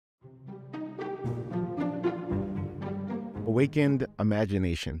Awakened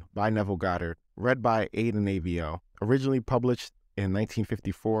Imagination by Neville Goddard, read by Aiden AVL. Originally published in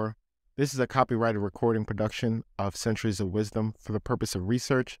 1954, this is a copyrighted recording production of Centuries of Wisdom for the purpose of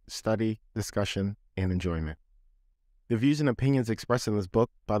research, study, discussion, and enjoyment. The views and opinions expressed in this book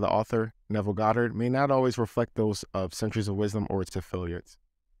by the author, Neville Goddard, may not always reflect those of Centuries of Wisdom or its affiliates.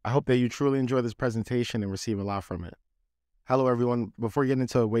 I hope that you truly enjoy this presentation and receive a lot from it. Hello, everyone. Before getting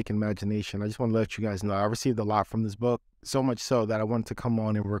into Awakened Imagination, I just want to let you guys know I received a lot from this book, so much so that I wanted to come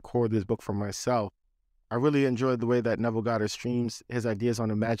on and record this book for myself. I really enjoyed the way that Neville Goddard streams his ideas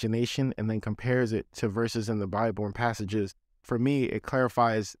on imagination and then compares it to verses in the Bible and passages. For me, it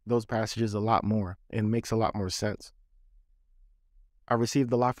clarifies those passages a lot more and makes a lot more sense. I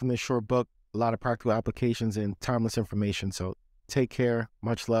received a lot from this short book, a lot of practical applications and timeless information. So take care,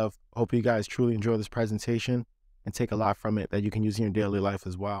 much love. Hope you guys truly enjoy this presentation and take a lot from it that you can use in your daily life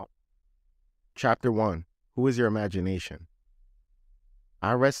as well. Chapter 1. Who is your imagination?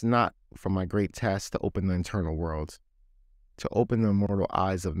 I rest not from my great task to open the internal worlds, to open the immortal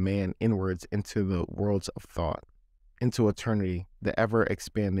eyes of man inwards into the worlds of thought, into eternity, the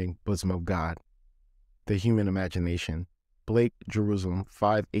ever-expanding bosom of God, the human imagination. Blake, Jerusalem,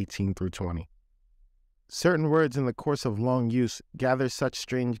 5:18-20. Certain words in the course of long use gather such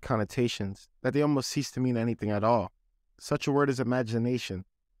strange connotations that they almost cease to mean anything at all. Such a word is imagination.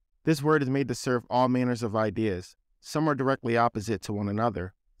 This word is made to serve all manners of ideas. Some are directly opposite to one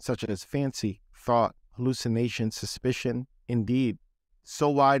another, such as fancy, thought, hallucination, suspicion. Indeed, so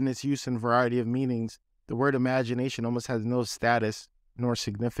wide in its use and variety of meanings, the word imagination almost has no status nor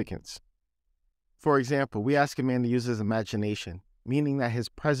significance. For example, we ask a man to use his imagination, meaning that his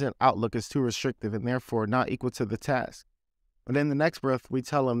present outlook is too restrictive and therefore not equal to the task. But in the next breath, we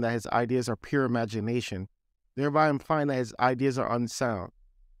tell him that his ideas are pure imagination, thereby implying that his ideas are unsound.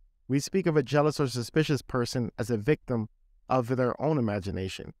 We speak of a jealous or suspicious person as a victim of their own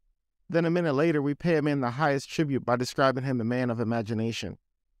imagination. Then a minute later, we pay a man the highest tribute by describing him a man of imagination.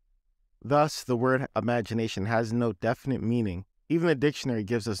 Thus, the word imagination has no definite meaning. Even the dictionary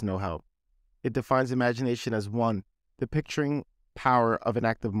gives us no help. It defines imagination as 1, the picturing power of an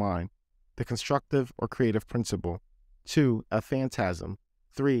active mind, the constructive or creative principle. 2, a phantasm.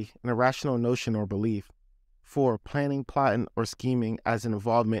 3, an irrational notion or belief. 4, planning, plotting, or scheming as an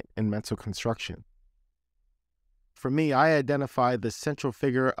involvement in mental construction. For me, I identify the central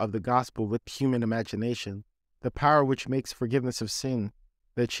figure of the gospel with human imagination, the power which makes forgiveness of sin,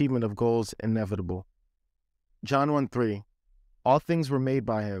 the achievement of goals inevitable. John 1:3, all things were made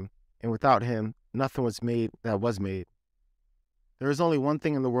by him, and without him, nothing was made that was made. There is only one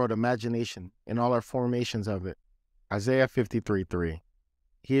thing in the world, imagination, and all our formations of it. Isaiah 53:3,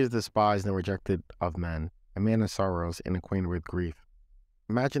 he is despised and rejected of men, a man of sorrows and acquainted with grief.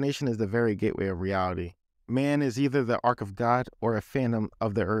 Imagination is the very gateway of reality. Man is either the ark of God or a phantom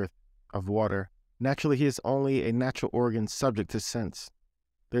of the earth, of water. Naturally, he is only a natural organ subject to sense.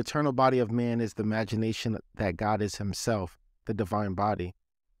 The eternal body of man is the imagination that God is himself, the divine body.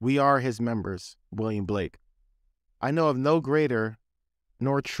 We are his members. William Blake. I know of no greater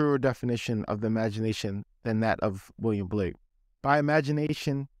nor truer definition of the imagination than that of William Blake. By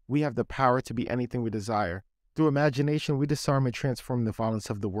imagination, we have the power to be anything we desire. Through imagination, we disarm and transform the violence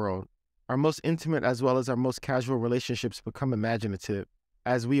of the world. Our most intimate as well as our most casual relationships become imaginative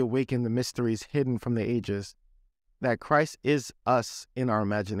as we awaken the mysteries hidden from the ages, that Christ is us in our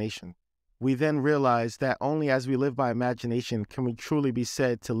imagination. We then realize that only as we live by imagination can we truly be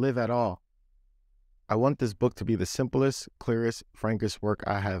said to live at all. I want this book to be the simplest, clearest, frankest work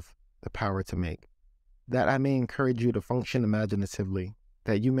I have the power to make, that I may encourage you to function imaginatively,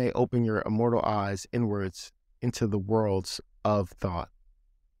 that you may open your immortal eyes inwards into the worlds of thought.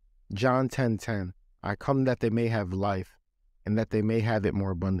 John 10:10, I come that they may have life, and that they may have it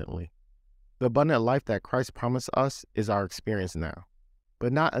more abundantly. The abundant life that Christ promised us is our experience now,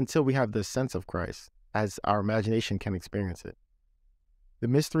 but not until we have the sense of Christ, as our imagination can experience it. The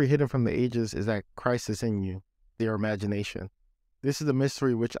mystery hidden from the ages is that Christ is in you, your imagination. This is the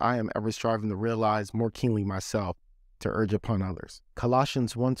mystery which I am ever striving to realize more keenly myself, to urge upon others.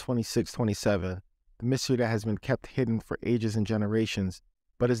 Colossians 1:26-27, the mystery that has been kept hidden for ages and generations,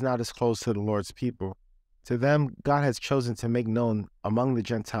 but is now disclosed to the Lord's people. To them, God has chosen to make known among the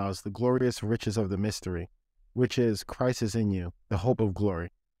Gentiles the glorious riches of the mystery, which is Christ is in you, the hope of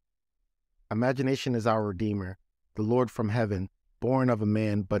glory. Imagination is our Redeemer, the Lord from heaven, born of a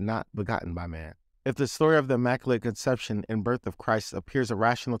man but not begotten by man. If the story of the Immaculate Conception and birth of Christ appears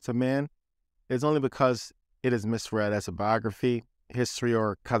irrational to man, it is only because it is misread as a biography, history,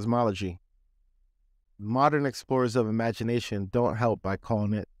 or cosmology. Modern explorers of imagination don't help by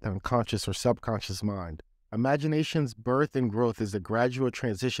calling it the unconscious or subconscious mind. Imagination's birth and growth is a gradual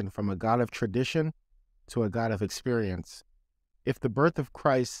transition from a God of tradition to a God of experience. If the birth of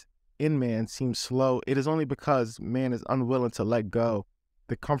Christ in man seems slow, it is only because man is unwilling to let go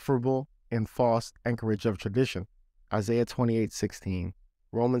the comfortable and false anchorage of tradition. Isaiah 28:16,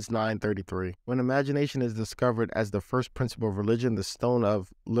 Romans 9:33. When imagination is discovered as the first principle of religion, the stone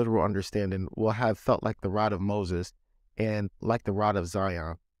of literal understanding will have felt like the rod of Moses and like the rod of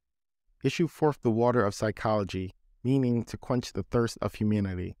Zion. Issue forth the water of psychology, meaning to quench the thirst of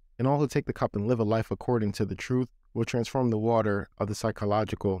humanity. And all who take the cup and live a life according to the truth will transform the water of the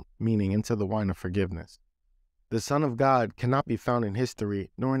psychological meaning into the wine of forgiveness. The Son of God cannot be found in history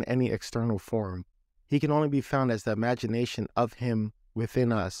nor in any external form. He can only be found as the imagination of Him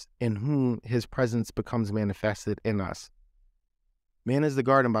within us, in whom His presence becomes manifested in us. Man is the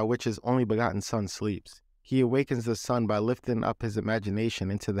garden by which His only begotten Son sleeps. He awakens the sun by lifting up His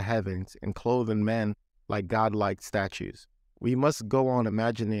imagination into the heavens and clothing men like godlike statues. We must go on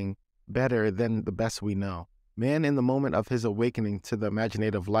imagining better than the best we know. Man, in the moment of his awakening to the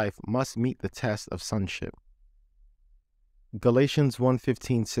imaginative life, must meet the test of sonship. Galatians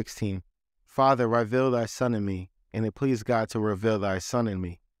 1:15-16. Father, reveal thy Son in me, and it pleased God to reveal thy Son in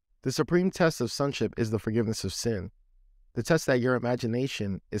me. The supreme test of sonship is the forgiveness of sin. The test that your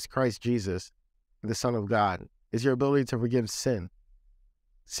imagination is Christ Jesus, the Son of God, is your ability to forgive sin.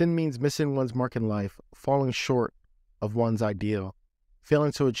 Sin means missing one's mark in life, falling short of one's ideal,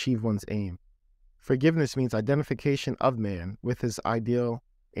 failing to achieve one's aim. Forgiveness means identification of man with his ideal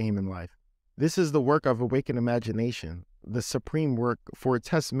aim in life. This is the work of awakened imagination, the supreme work, for it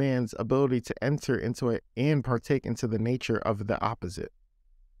tests man's ability to enter into it and partake into the nature of the opposite.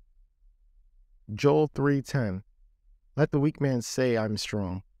 Joel 3:10. Let the weak man say, I'm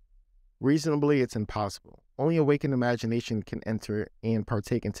strong. Reasonably, it's impossible. Only awakened imagination can enter and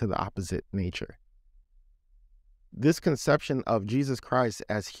partake into the opposite nature. This conception of Jesus Christ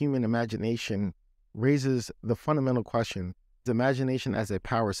as human imagination raises the fundamental question, is imagination as a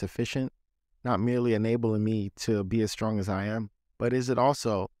power sufficient, not merely enabling me to be as strong as I am, but is it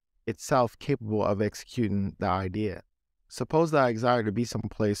also itself capable of executing the idea? Suppose that I desire to be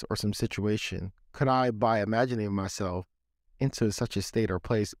someplace or some situation. Could I, by imagining myself into such a state or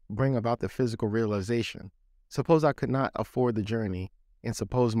place, bring about the physical realization? Suppose I could not afford the journey, and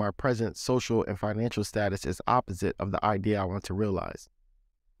suppose my present social and financial status is opposite of the idea I want to realize.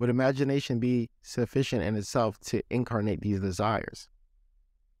 Would imagination be sufficient in itself to incarnate these desires?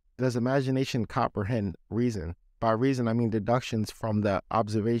 Does imagination comprehend reason? By reason, I mean deductions from the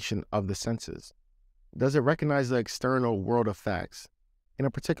observation of the senses. Does it recognize the external world of facts? In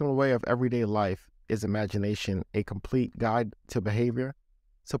a particular way of everyday life, is imagination a complete guide to behavior?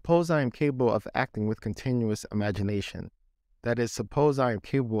 Suppose I am capable of acting with continuous imagination. That is, suppose I am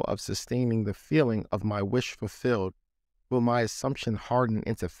capable of sustaining the feeling of my wish fulfilled. Will my assumption harden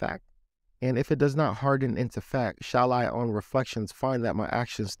into fact? And if it does not harden into fact, shall I on reflections find that my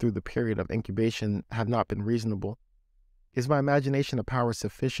actions through the period of incubation have not been reasonable? Is my imagination a power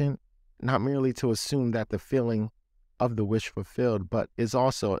sufficient, not merely to assume that the feeling of the wish fulfilled, but is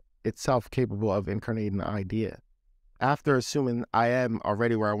also itself capable of incarnating the idea? After assuming I am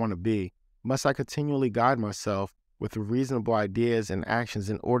already where I want to be, must I continually guide myself with reasonable ideas and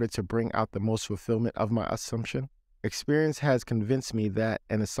actions in order to bring out the most fulfillment of my assumption? Experience has convinced me that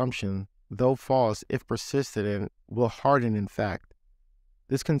an assumption, though false, if persisted in, will harden in fact.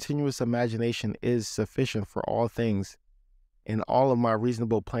 This continuous imagination is sufficient for all things, and all of my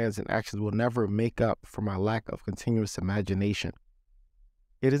reasonable plans and actions will never make up for my lack of continuous imagination.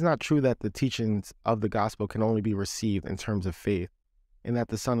 It is not true that the teachings of the gospel can only be received in terms of faith, and that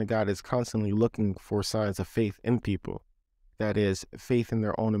the Son of God is constantly looking for signs of faith in people, that is, faith in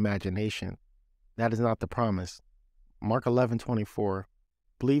their own imagination. That is not the promise. Mark 11:24,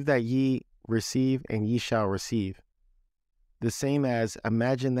 believe that ye receive and ye shall receive. The same as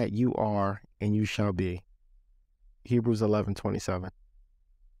imagine that you are and you shall be. Hebrews 11:27.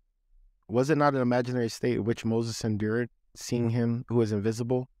 Was it not an imaginary state in which Moses endured, seeing him who is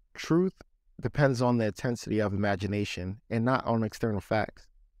invisible? Truth depends on the intensity of imagination and not on external facts.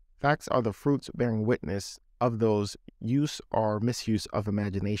 Facts are the fruits bearing witness of those use or misuse of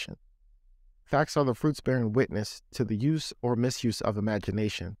imagination. Facts are the fruits bearing witness to the use or misuse of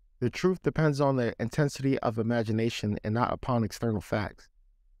imagination. The truth depends on the intensity of imagination and not upon external facts.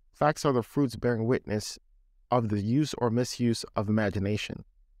 Facts are the fruits bearing witness of the use or misuse of imagination.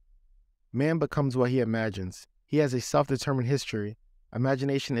 Man becomes what he imagines. He has a self-determined history.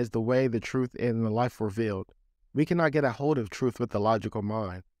 Imagination is the way, the truth, and the life revealed. We cannot get a hold of truth with the logical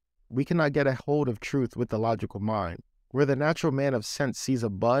mind. Where the natural man of sense sees a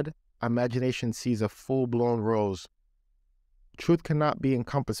bud, imagination sees a full-blown rose. Truth cannot be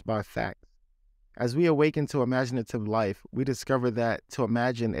encompassed by fact. As we awaken to imaginative life, we discover that to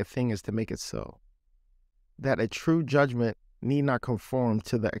imagine a thing is to make it so. That a true judgment need not conform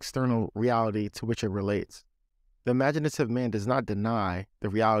to the external reality to which it relates. The imaginative man does not deny the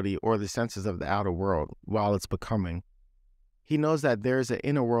reality or the senses of the outer world while it's becoming. He knows that there is an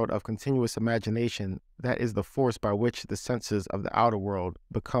inner world of continuous imagination that is the force by which the senses of the outer world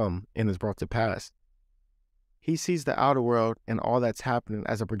become and is brought to pass. He sees the outer world and all that's happening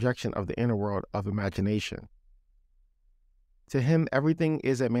as a projection of the inner world of imagination. To him, everything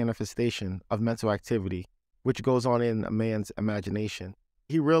is a manifestation of mental activity, which goes on in a man's imagination.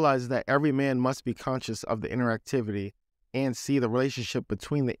 He realizes that every man must be conscious of the inner activity and see the relationship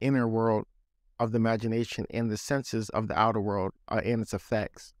between the inner world of the imagination and the senses of the outer world and its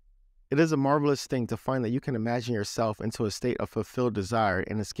effects. It is a marvelous thing to find that you can imagine yourself into a state of fulfilled desire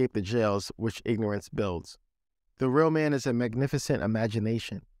and escape the jails which ignorance builds. The real man is a magnificent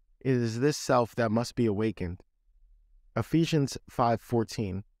imagination. It is this self that must be awakened. Ephesians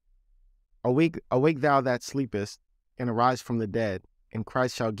 5:14. Awake thou that sleepest, and arise from the dead, and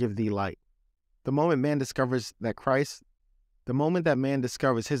Christ shall give thee light. The moment that man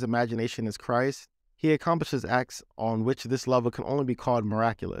discovers his imagination is Christ, he accomplishes acts on which this level can only be called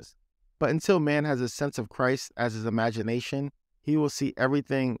miraculous. But until man has a sense of Christ as his imagination, he will see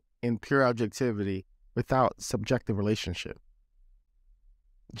everything in pure objectivity without subjective relationship.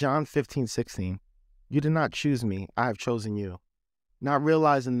 John 15:16. You did not choose me, I have chosen you. Not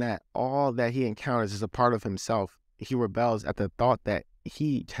realizing that all that he encounters is a part of himself, he rebels at the thought that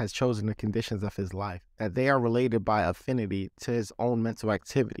he has chosen the conditions of his life, that they are related by affinity to his own mental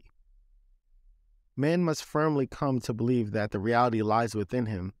activity. Man must firmly come to believe that the reality lies within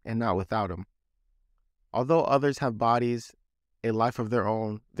him and not without him. Although others have bodies, a life of their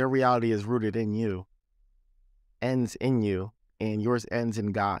own, their reality is rooted in you, ends in you, and yours ends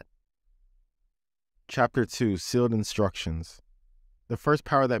in God. Chapter 2, Sealed Instructions. The first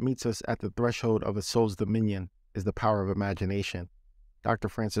power that meets us at the threshold of a soul's dominion is the power of imagination. Dr.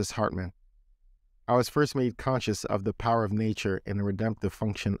 Francis Hartman. I was first made conscious of the power of nature and the redemptive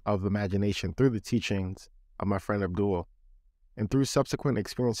function of imagination through the teachings of my friend Abdul. And through subsequent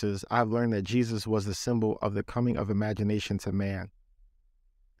experiences, I have learned that Jesus was the symbol of the coming of imagination to man.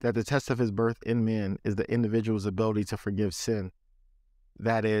 That the test of his birth in man is the individual's ability to forgive sin.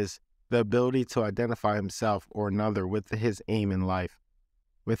 That is, the ability to identify himself or another with his aim in life.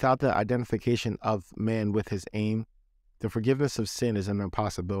 Without the identification of man with his aim, the forgiveness of sin is an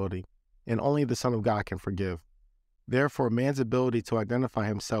impossibility, and only the Son of God can forgive. Therefore, man's ability to identify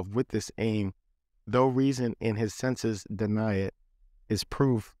himself with this aim, though reason and his senses deny it, is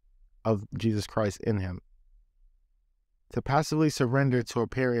proof of Jesus Christ in him. To passively surrender to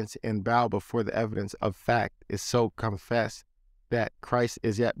appearance and bow before the evidence of fact is so confess that Christ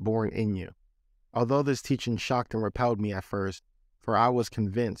is yet born in you. Although this teaching shocked and repelled me at first, for I was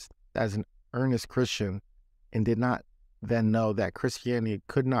convinced as an earnest Christian and did not then know that Christianity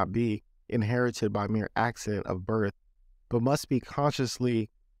could not be inherited by mere accident of birth, but must be consciously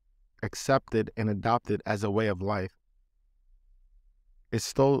accepted and adopted as a way of life. It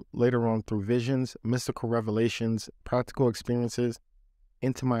stole later on through visions, mystical revelations, practical experiences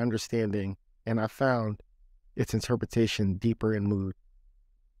into my understanding, and I found its interpretation deeper in mood.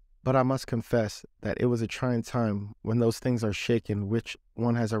 But I must confess that it was a trying time when those things are shaken which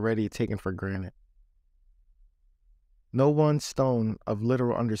one has already taken for granted. No one stone of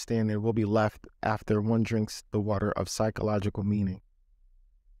literal understanding will be left after one drinks the water of psychological meaning.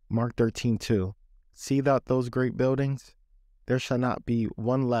 Mark 13:2. See thou those great buildings? There shall not be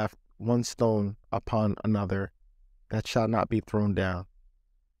one left, one stone upon another, that shall not be thrown down.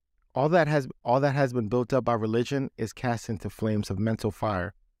 All that has been built up by religion is cast into flames of mental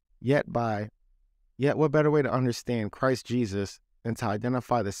fire. Yet what better way to understand Christ Jesus than to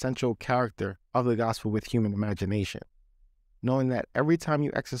identify the central character of the gospel with human imagination? Knowing that every time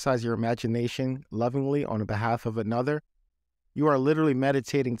you exercise your imagination lovingly on behalf of another, you are literally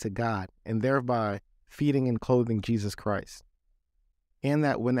meditating to God and thereby feeding and clothing Jesus Christ. And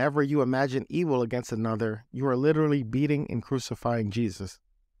that whenever you imagine evil against another, you are literally beating and crucifying Jesus.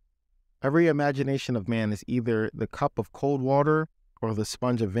 Every imagination of man is either the cup of cold water or the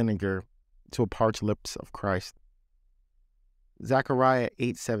sponge of vinegar to a parched lips of Christ. Zechariah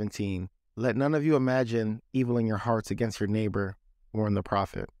 8:17. Let none of you imagine evil in your hearts against your neighbor or in the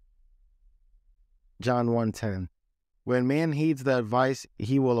prophet. John 1:10. When man heeds the advice,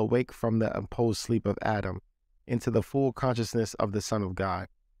 he will awake from the imposed sleep of Adam into the full consciousness of the Son of God.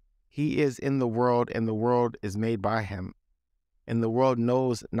 He is in the world, and the world is made by him. and the world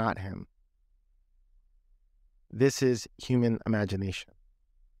knows not him. This is human imagination.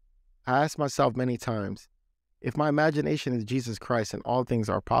 I ask myself many times, if my imagination is Jesus Christ and all things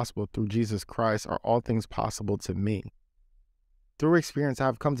are possible through Jesus Christ, are all things possible to me? Through experience, I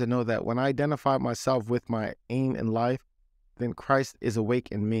have come to know that when I identify myself with my aim in life, then Christ is awake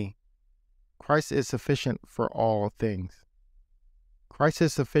in me. Christ is sufficient for all things. Christ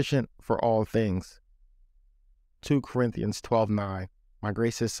is sufficient for all things. 2 Corinthians 12:9, my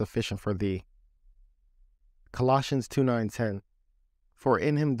grace is sufficient for thee. Colossians 2:9-10, for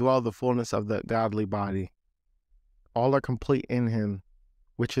in him dwell the fullness of the godly body. All are complete in him,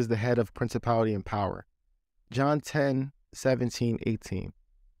 which is the head of principality and power. John 10:17-18,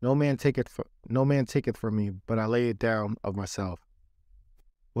 no man taketh from me, but I lay it down of myself.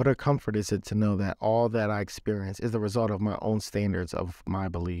 What a comfort is it to know that all that I experience is the result of my own standards of my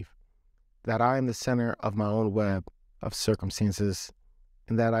belief, that I am the center of my own web of circumstances,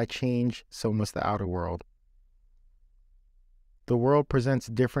 and that I change, so must the outer world. The world presents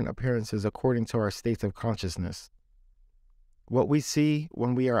different appearances according to our states of consciousness. What we see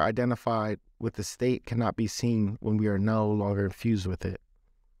when we are identified with the state cannot be seen when we are no longer infused with it.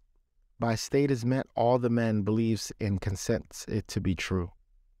 By state is meant all the man believes and consents it to be true.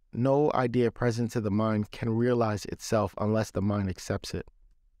 No idea present to the mind can realize itself unless the mind accepts it.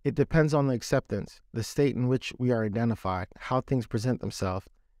 It depends on the acceptance, the state in which we are identified, how things present themselves.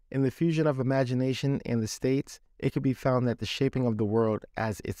 In the fusion of imagination and the states, it can be found that the shaping of the world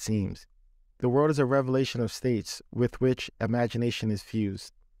as it seems. The world is a revelation of states with which imagination is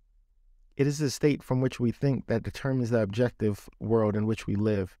fused. It is the state from which we think that determines the objective world in which we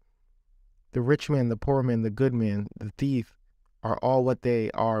live. The rich man, the poor man, the good man, the thief, are all what they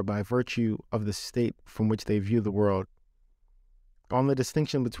are by virtue of the state from which they view the world. On the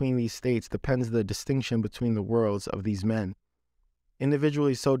distinction between these states depends the distinction between the worlds of these men.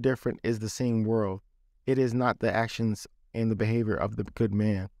 Individually so different is the same world. It is not the actions and the behavior of the good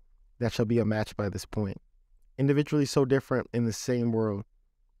man that shall be a match by this point. Individually so different in the same world,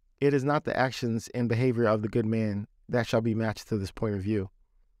 it is not the actions and behavior of the good man that shall be matched to this point of view.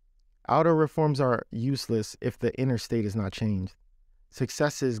 Outer reforms are useless if the inner state is not changed.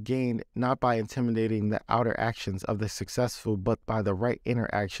 Success is gained not by intimidating the outer actions of the successful, but by the right inner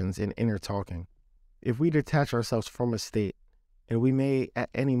actions and inner talking. If we detach ourselves from a state, and we may at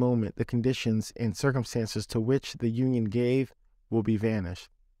any moment, the conditions and circumstances to which the union gave will be vanished.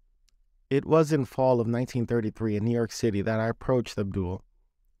 It was in fall of 1933 in New York City that I approached Abdul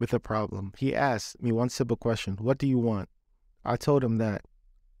with a problem. He asked me one simple question: what do you want? I told him that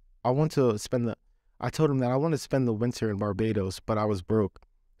I want to spend the winter in Barbados, but I was broke.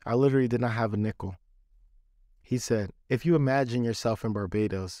 I literally did not have a nickel. He said, if you will imagine yourself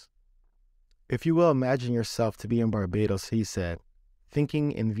to be in Barbados, he said,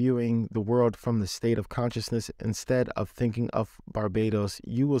 thinking and viewing the world from the state of consciousness instead of thinking of Barbados,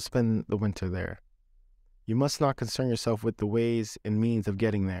 you will spend the winter there. You must not concern yourself with the ways and means of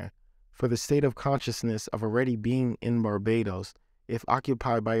getting there, for the state of consciousness of already being in Barbados, if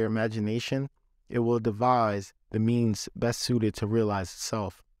occupied by your imagination, it will devise the means best suited to realize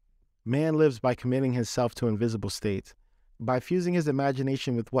itself. Man lives by committing himself to invisible states, by fusing his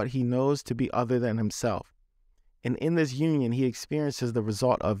imagination with what he knows to be other than himself. And in this union, he experiences the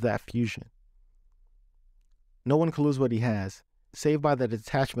result of that fusion. No one can lose what he has, save by the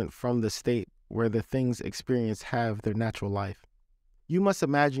detachment from the state where the things experienced have their natural life. You must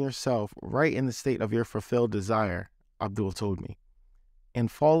imagine yourself right in the state of your fulfilled desire, Abdul told me, and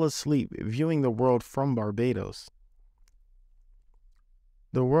fall asleep viewing the world from Barbados.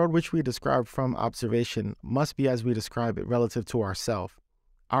 The world which we describe from observation must be as we describe it relative to ourself.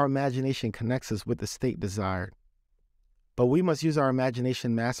 Our imagination connects us with the state desired. But we must use our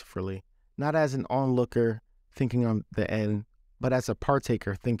imagination masterfully, not as an onlooker thinking on the end, but as a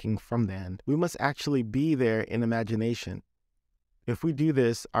partaker thinking from the end. We must actually be there in imagination. If we do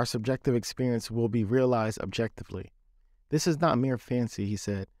this, our subjective experience will be realized objectively. This is not mere fancy, he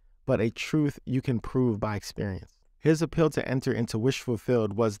said, but a truth you can prove by experience. His appeal to enter into wish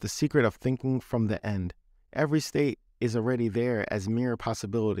fulfilled was the secret of thinking from the end. Every state is already there as mere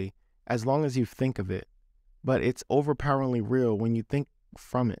possibility, as long as you think of it, but it's overpoweringly real when you think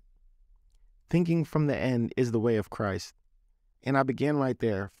from it. Thinking from the end is the way of Christ. And I began right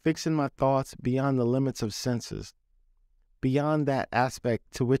there, fixing my thoughts beyond the limits of senses, beyond that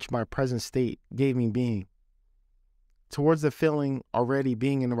aspect to which my present state gave me being, towards the feeling already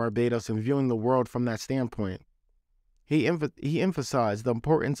being in Barbados and viewing the world from that standpoint. He emphasized the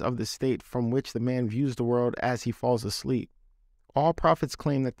importance of the state from which the man views the world as he falls asleep. All prophets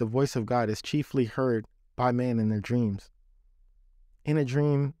claim that the voice of God is chiefly heard by man in their dreams. in a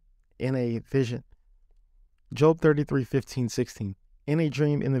dream, in a vision. Job 33:15-16. In a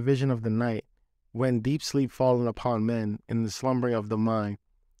dream, in the vision of the night, when deep sleep fallen upon men, in the slumbering of the mind,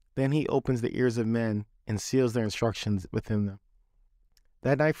 then he opens the ears of men and seals their instructions within them.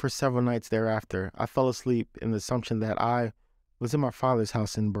 That night, for several nights thereafter, I fell asleep in the assumption that I was in my father's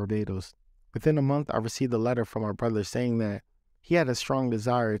house in Barbados. Within a month, I received a letter from my brother saying that he had a strong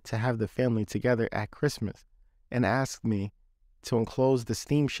desire to have the family together at Christmas and asked me to enclose the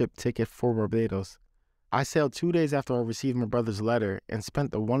steamship ticket for Barbados. I sailed 2 days after I received my brother's letter and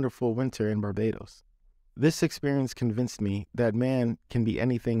spent a wonderful winter in Barbados. This experience convinced me that man can be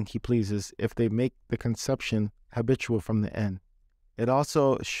anything he pleases if they make the conception habitual from the end. It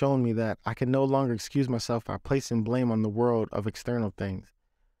also shown me that I can no longer excuse myself by placing blame on the world of external things,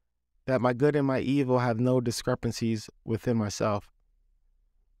 that my good and my evil have no discrepancies within myself,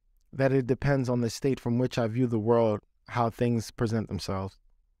 that it depends on the state from which I view the world, how things present themselves.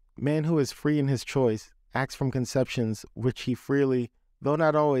 Man who is free in his choice acts from conceptions which he freely, though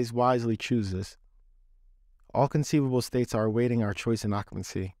not always wisely, chooses. All conceivable states are awaiting our choice and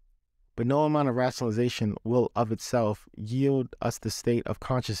occupancy, but no amount of rationalization will of itself yield us the state of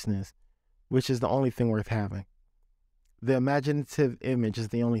consciousness, which is the only thing worth having. The imaginative image is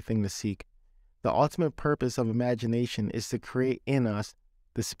the only thing to seek. The ultimate purpose of imagination is to create in us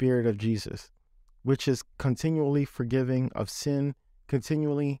the spirit of Jesus, which is continually forgiving of sin,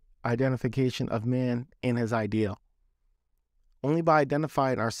 continually identification of man in his ideal. Only by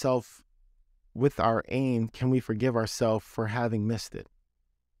identifying ourselves with our aim can we forgive ourselves for having missed it.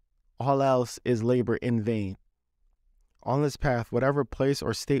 All else is labor in vain. On this path, whatever place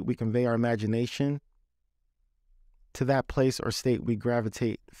or state we convey our imagination, to that place or state we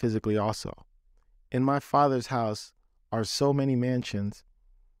gravitate physically also. In my Father's house are so many mansions.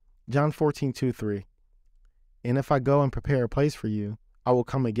 John 14:2-3. And if I go and prepare a place for you, I will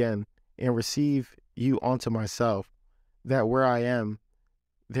come again and receive you unto myself, that where I am,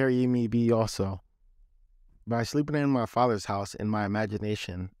 there ye may be also. By sleeping in my Father's house in my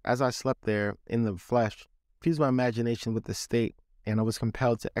imagination, as I slept there in the flesh, fused my imagination with the state, and I was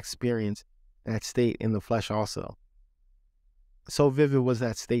compelled to experience that state in the flesh also. So vivid was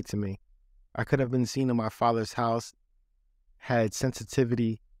that state to me. I could have been seen in my Father's house, had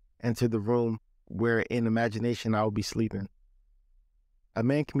sensitivity entered the room where in imagination I would be sleeping. A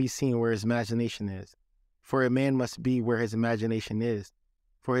man can be seen where his imagination is, for a man must be where his imagination is,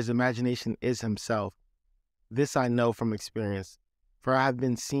 for his imagination is himself. This I know from experience, for I have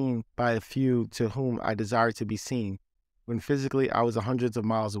been seen by a few to whom I desired to be seen, when physically I was hundreds of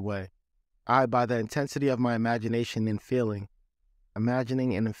miles away. I, by the intensity of my imagination and feeling,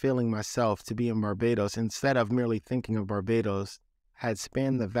 imagining and feeling myself to be in Barbados instead of merely thinking of Barbados, had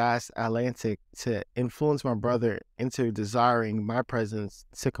spanned the vast Atlantic to influence my brother into desiring my presence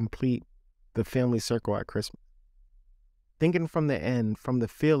to complete the family circle at Christmas. Thinking from the end, from the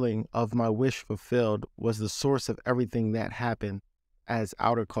feeling of my wish fulfilled, was the source of everything that happened as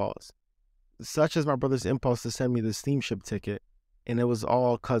outer cause. Such as my brother's impulse to send me the steamship ticket, and it was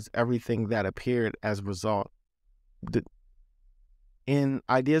all because everything that appeared as a result. In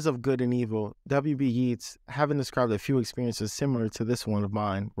Ideas of Good and Evil, W.B. Yeats, having described a few experiences similar to this one of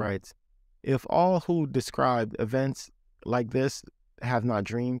mine, writes, "If all who described events like this have not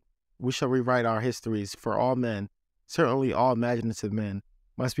dreamed, we shall rewrite our histories, for all men, certainly all imaginative men,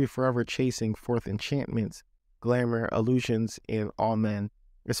 must be forever chasing forth enchantments, glamour, illusions in all men,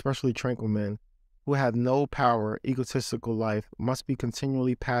 especially tranquil men, who have no power, egotistical life, must be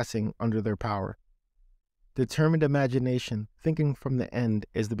continually passing under their power. Determined imagination, thinking from the end,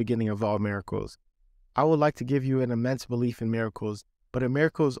 is the beginning of all miracles. I would like to give you an immense belief in miracles, but a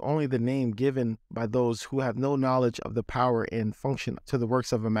miracle is only the name given by those who have no knowledge of the power and function to the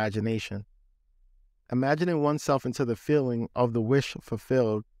works of imagination. Imagining oneself into the feeling of the wish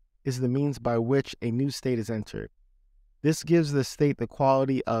fulfilled is the means by which a new state is entered. This gives the state the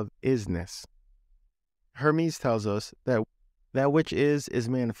quality of isness. Hermes tells us that that which is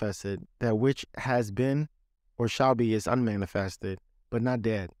manifested, that which has been or shall be is unmanifested, but not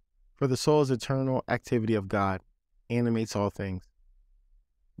dead. For the soul is eternal activity of God, animates all things.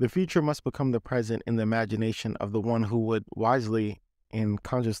 The future must become the present in the imagination of the one who would wisely and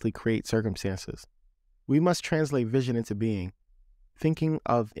consciously create circumstances. We must translate vision into being, thinking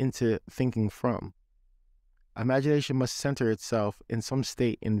of into thinking from. Imagination must center itself in some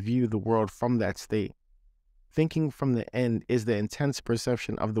state and view the world from that state. Thinking from the end is the intense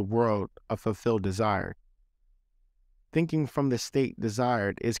perception of the world of fulfilled desire. Thinking from the state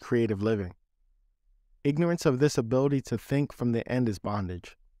desired is creative living. Ignorance of this ability to think from the end is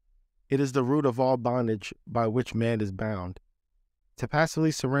bondage. It is the root of all bondage by which man is bound. To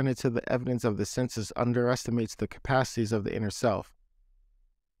passively surrender to the evidence of the senses underestimates the capacities of the inner self.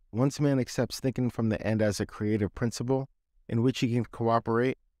 Once man accepts thinking from the end as a creative principle in which he can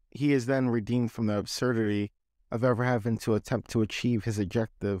cooperate, he is then redeemed from the absurdity of ever having to attempt to achieve his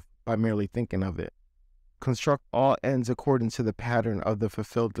objective by merely thinking of it. Construct all ends according to the pattern of the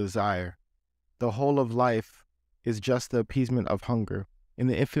fulfilled desire. The whole of life is just the appeasement of hunger, and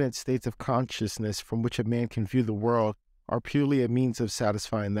the infinite states of consciousness from which a man can view the world are purely a means of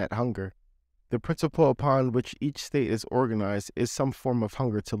satisfying that hunger. The principle upon which each state is organized is some form of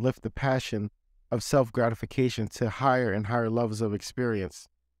hunger to lift the passion of self-gratification to higher and higher levels of experience.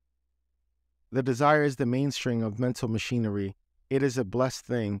 The desire is the mainstring of mental machinery. It is a blessed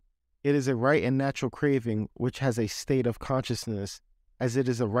thing. It is a right and natural craving which has a state of consciousness, as it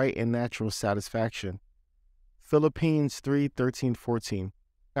is a right and natural satisfaction. Philippians 3:13-14.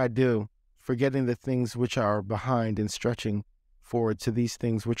 I do, forgetting the things which are behind and stretching forward to these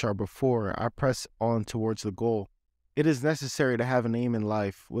things which are before, I press on towards the goal. It is necessary to have an aim in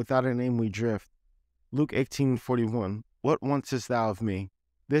life. Without an aim we drift. Luke 18:41. What wantest thou of me?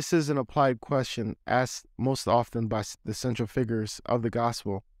 This is an applied question asked most often by the central figures of the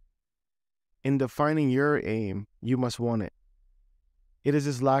gospel. In defining your aim, you must want it. It is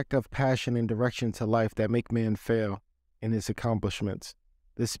this lack of passion and direction to life that make man fail in his accomplishments.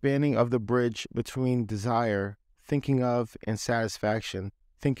 The spanning of the bridge between desire, thinking of, and satisfaction,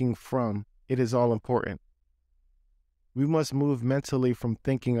 thinking from, it is all important. We must move mentally from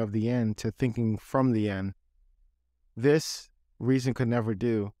thinking of the end to thinking from the end. This, reason could never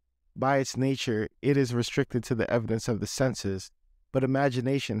do. By its nature, it is restricted to the evidence of the senses, but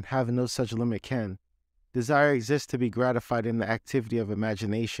imagination, having no such limit, can. Desire exists to be gratified in the activity of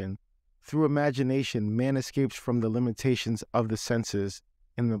imagination. Through imagination, man escapes from the limitations of the senses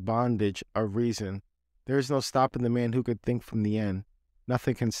and the bondage of reason. There is no stopping the man who could think from the end.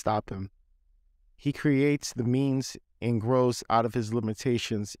 Nothing can stop him. He creates the means and grows out of his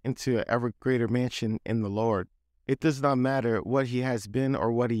limitations into an ever greater mansion in the Lord. It does not matter what he has been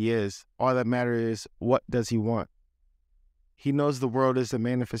or what he is. All that matters is, what does he want? He knows the world is a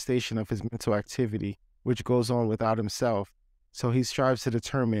manifestation of his mental activity, which goes on without himself, so he strives to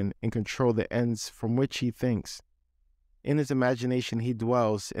determine and control the ends from which he thinks. In his imagination he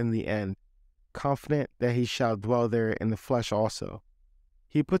dwells in the end, confident that he shall dwell there in the flesh also.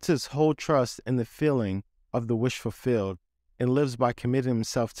 He puts his whole trust in the feeling of the wish fulfilled, and lives by committing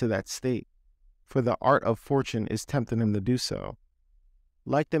himself to that state, for the art of fortune is tempting him to do so.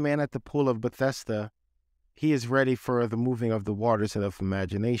 Like the man at the pool of Bethesda, he is ready for the moving of the waters of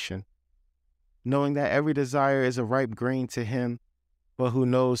imagination, knowing that every desire is a ripe grain to him, but who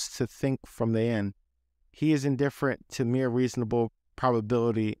knows to think from the end. He is indifferent to mere reasonable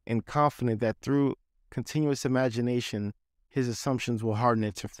probability and confident that through continuous imagination, his assumptions will harden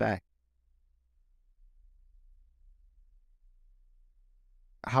into fact.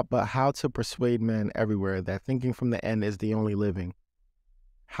 How to persuade men everywhere that thinking from the end is the only living.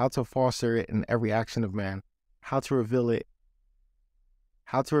 How to foster it in every action of man. How to reveal it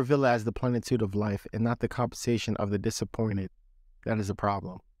as the plenitude of life and not the compensation of the disappointed. That is a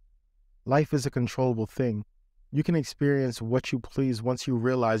problem. Life is a controllable thing. You can experience what you please once you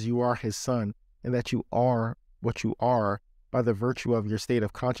realize you are his son and that you are what you are by the virtue of your state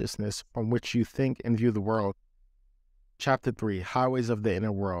of consciousness from which you think and view the world. Chapter 3, Highways of the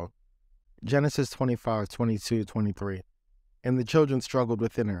Inner World. Genesis 25:22-23. And the children struggled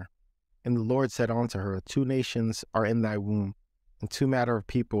within her. And the Lord said unto her, 2 nations are in thy womb, and 2 matter of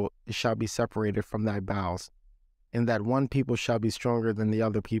people shall be separated from thy bowels, and that one people shall be stronger than the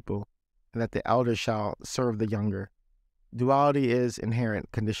other people, and that the elder shall serve the younger. Duality is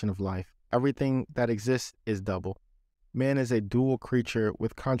inherent condition of life. Everything that exists is double. Man is a dual creature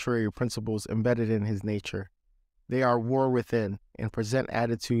with contrary principles embedded in his nature. They are war within and present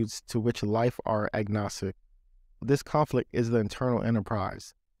attitudes to which life are agnostic. This conflict is the internal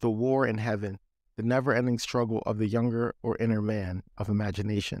enterprise, the war in heaven, the never-ending struggle of the younger or inner man of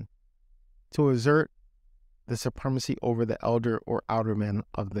imagination to assert the supremacy over the elder or outer man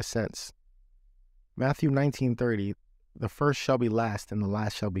of the sense. Matthew 19:30, the first shall be last and the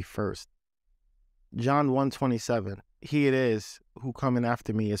last shall be first. John 1:27, he it is who cometh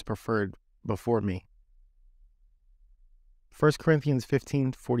after me is preferred before me. 1 Corinthians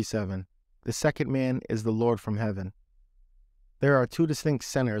 15:47, the second man is the Lord from heaven. There are 2 distinct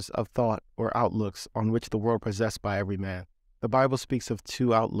centers of thought or outlooks on which the world possessed by every man. The Bible speaks of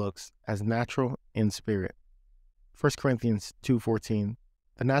 2 outlooks as natural and spirit. 1 Corinthians 2:14,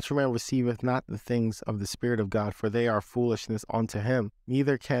 the natural man receiveth not the things of the Spirit of God, for they are foolishness unto him,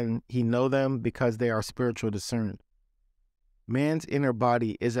 neither can he know them because they are spiritual discerned. Man's inner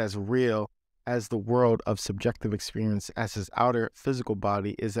body is as real as the world of subjective experience as his outer physical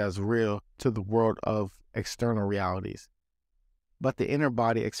body is as real to the world of external realities. But the inner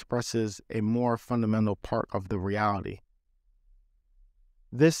body expresses a more fundamental part of the reality.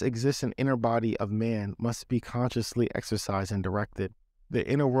 This existent inner body of man must be consciously exercised and directed. The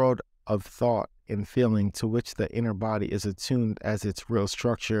inner world of thought and feeling to which the inner body is attuned as its real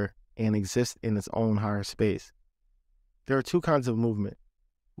structure and exists in its own higher space. There are two kinds of movement.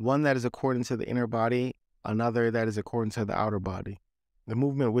 One that is according to the inner body, another that is according to the outer body. The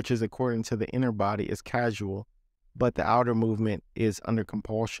movement which is according to the inner body is casual, but the outer movement is under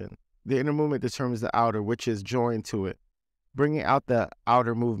compulsion. The inner movement determines the outer, which is joined to it, bringing out the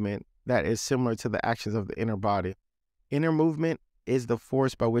outer movement that is similar to the actions of the inner body. Inner movement is the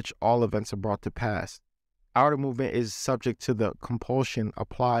force by which all events are brought to pass. Outer movement is subject to the compulsion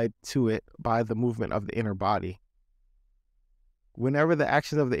applied to it by the movement of the inner body. Whenever the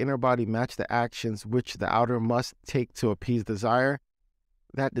actions of the inner body match the actions which the outer must take to appease desire,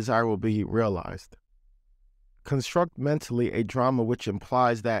 that desire will be realized. Construct mentally a drama which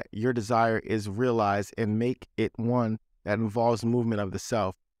implies that your desire is realized and make it one that involves movement of the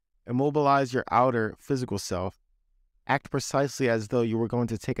self. Immobilize your outer physical self. Act precisely as though you were going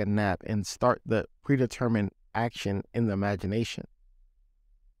to take a nap and start the predetermined action in the imagination.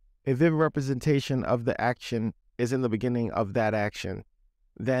 A vivid representation of the action is in the beginning of that action.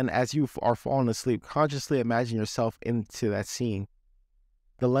 Then, as you are falling asleep, consciously imagine yourself into that scene.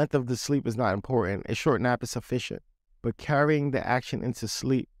 The length of the sleep is not important. A short nap is sufficient. But carrying the action into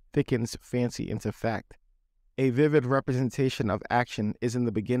sleep thickens fancy into fact. A vivid representation of action is in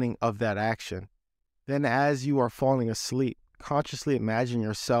the beginning of that action. Then, as you are falling asleep, consciously imagine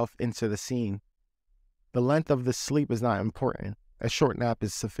yourself into the scene. The length of the sleep is not important. A short nap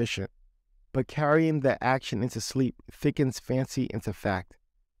is sufficient. But carrying the action into sleep thickens fancy into fact.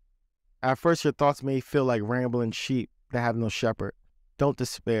 At first, your thoughts may feel like rambling sheep that have no shepherd. Don't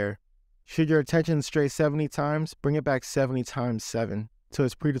despair. Should your attention stray 70 times, bring it back 70 times 7 to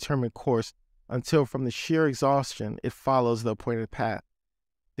its predetermined course until from the sheer exhaustion it follows the appointed path.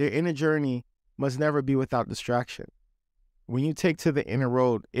 Their inner journey must never be without distraction. When you take to the inner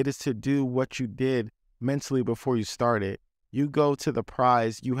road, it is to do what you did mentally before you started. You go to the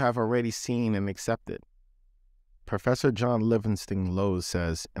prize you have already seen and accepted. Professor John Livingston Lowes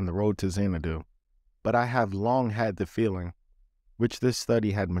says in The Road to Xanadu, "But I have long had the feeling, which this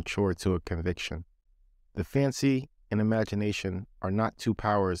study had matured to a conviction. The fancy and imagination are not two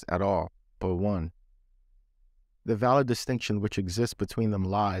powers at all, but one. The valid distinction which exists between them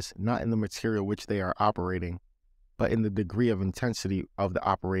lies not in the material which they are operating, but in the degree of intensity of the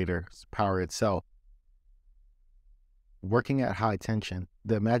operator's power itself. Working at high tension,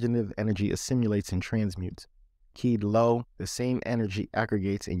 the imaginative energy assimilates and transmutes. Keyed low, the same energy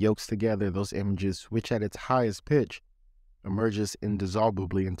aggregates and yokes together those images which at its highest pitch emerges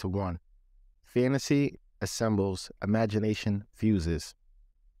indissolubly into one. Fantasy assembles, imagination fuses."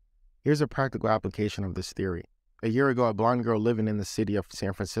 Here's a practical application of this theory. A year ago, a blonde girl living in the city of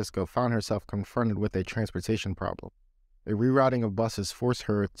San Francisco found herself confronted with a transportation problem. A rerouting of buses forced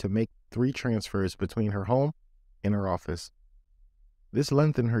her to make 3 transfers between her home and her office. This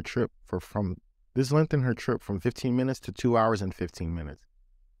lengthened her trip from 15 minutes to 2 hours and 15 minutes.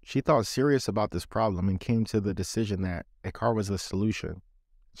 She thought serious about this problem and came to the decision that a car was the solution.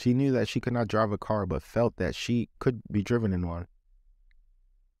 She knew that she could not drive a car, but felt that she could be driven in one.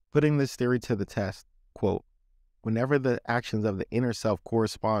 Putting this theory to the test, quote, "Whenever the actions of the inner self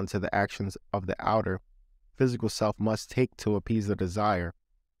correspond to the actions of the outer physical self must take to appease the desire,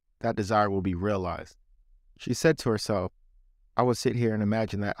 that desire will be realized." She said to herself, "I will sit here and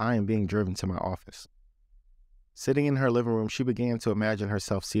imagine that I am being driven to my office." Sitting in her living room, she began to imagine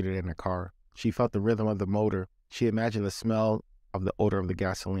herself seated in a car. She felt the rhythm of the motor. She imagined the smell of the odor of the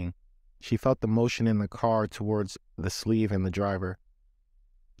gasoline. She felt the motion in the car towards the sleeve and the driver.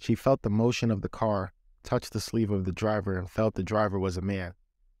 She felt the motion of the car touch the sleeve of the driver and felt the driver was a man.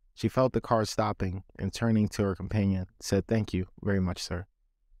 She felt the car stopping and turning to her companion, said, "Thank you very much, sir."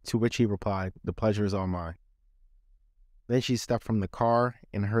 To which he replied, "The pleasure is all mine." Then she stepped from the car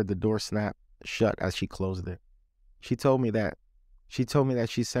and heard the door snap shut as she closed it. She told me that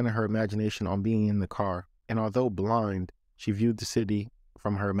she centered her imagination on being in the car, and although blind, she viewed the city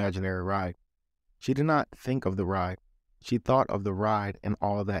from her imaginary ride. She did not think of the ride. She thought of the ride and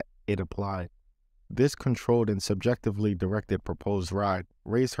all that it applied. This controlled and subjectively directed proposed ride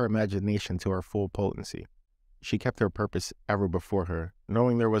raised her imagination to her full potency. She kept her purpose ever before her,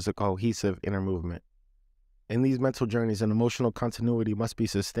 knowing there was a cohesive inner movement. In these mental journeys, an emotional continuity must be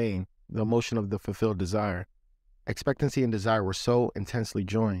sustained, the emotion of the fulfilled desire. Expectancy and desire were so intensely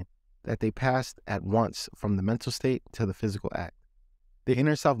joined that they passed at once from the mental state to the physical act. The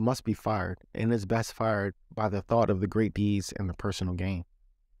inner self must be fired, and is best fired by the thought of the great deeds and the personal gain.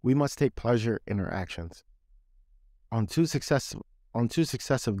 We must take pleasure in our actions. On two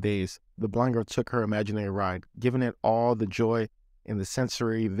successive days, the blind girl took her imaginary ride, giving it all the joy and the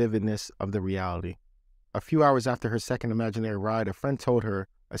sensory vividness of the reality. A few hours after her second imaginary ride, a friend told her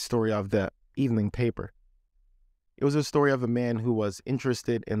a story of the evening paper. It was a story of a man who was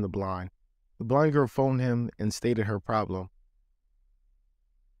interested in the blind. The blind girl phoned him and stated her problem.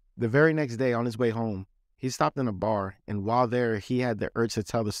 The very next day, on his way home, he stopped in a bar, and while there, he had the urge to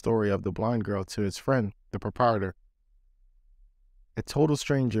tell the story of the blind girl to his friend, the proprietor. A total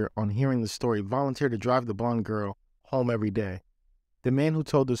stranger, on hearing the story, volunteered to drive the blind girl home every day. The man who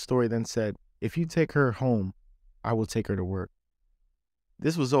told the story then said, "If you take her home, I will take her to work."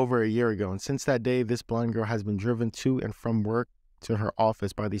 This was over a year ago, and since that day, this blind girl has been driven to and from work to her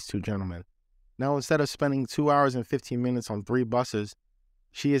office by these two gentlemen. Now, instead of spending 2 hours and 15 minutes on 3 buses,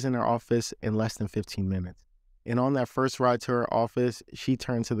 she is in her office in less than 15 minutes. And on that first ride to her office, she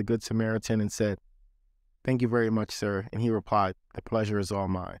turned to the Good Samaritan and said, "Thank you very much, sir." And he replied, "The pleasure is all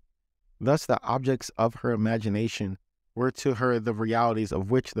mine." Thus, the objects of her imagination were to her the realities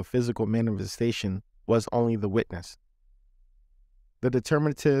of which the physical manifestation was only the witness. The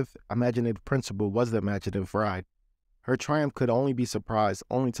determinative, imaginative principle was the imaginative ride. Her triumph could only be surprised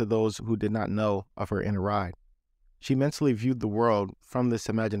only to those who did not know of her inner ride. She mentally viewed the world from this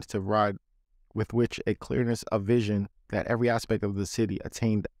imaginative ride with which a clearness of vision that every aspect of the city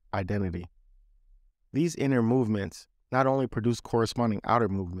attained identity. These inner movements not only produce corresponding outer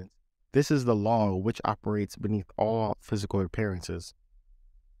movements. This is the law which operates beneath all physical appearances.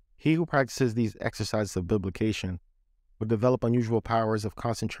 He who practices these exercises of biblication will develop unusual powers of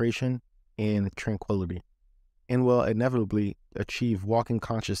concentration and tranquility, and will inevitably achieve walking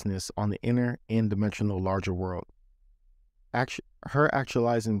consciousness on the inner and dimensional larger world. Her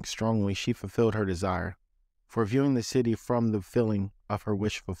actualizing strongly, she fulfilled her desire, for viewing the city from the feeling of her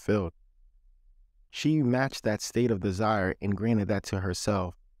wish fulfilled. She matched that state of desire and granted that to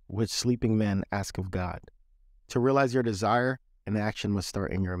herself, which sleeping men ask of God. To realize your desire, an action must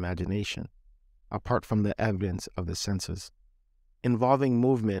start in your imagination, apart from the evidence of the senses, involving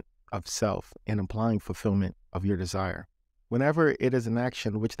movement of self and implying fulfillment of your desire. Whenever it is an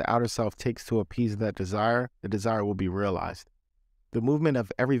action which the outer self takes to appease that desire, the desire will be realized. The movement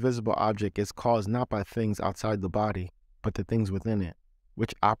of every visible object is caused not by things outside the body, but the things within it,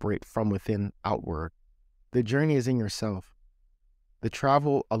 which operate from within outward. The journey is in yourself. The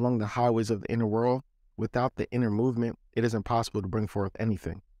travel along the highways of the inner world, without the inner movement, it is impossible to bring forth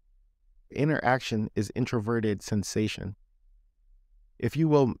anything. Inner action is introverted sensation. If you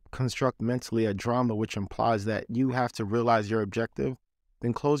will construct mentally a drama which implies that you have to realize your objective,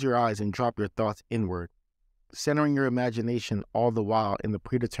 then close your eyes and drop your thoughts inward, centering your imagination all the while in the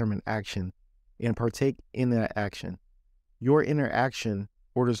predetermined action, and partake in that action. Your inner action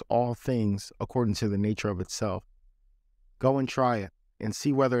orders all things according to the nature of itself. Go and try it, and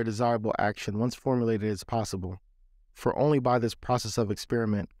see whether a desirable action, once formulated, is possible. For only by this process of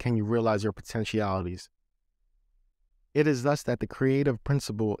experiment can you realize your potentialities. It is thus that the creative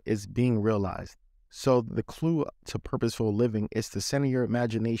principle is being realized. So the clue to purposeful living is to center your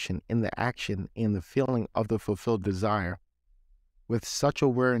imagination in the action and the feeling of the fulfilled desire, with such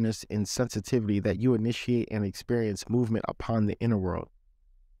awareness and sensitivity that you initiate and experience movement upon the inner world.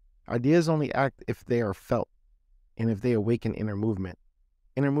 Ideas only act if they are felt, and if they awaken inner movement.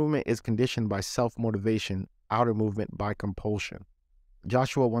 Inner movement is conditioned by self-motivation, outer movement by compulsion.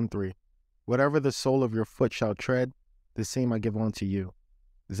 Joshua 1:3. Whatever the sole of your foot shall tread, the same I give unto you.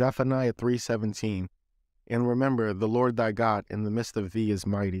 Zephaniah 3:17. And remember, the Lord thy God in the midst of thee is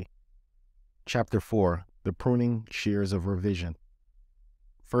mighty. Chapter 4. The pruning shears of revision.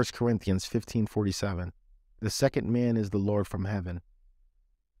 1 Corinthians 15:47. The second man is the Lord from heaven.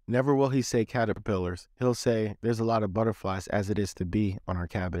 Never will he say caterpillars. He'll say, there's a lot of butterflies as it is to be on our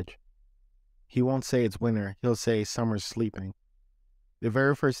cabbage. He won't say it's winter. He'll say summer's sleeping. The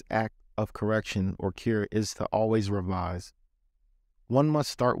very first act of correction or cure is to always revise. One must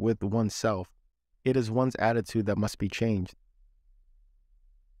start with oneself. It is one's attitude that must be changed.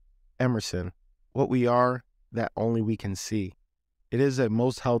 Emerson, what we are, that only we can see. It is a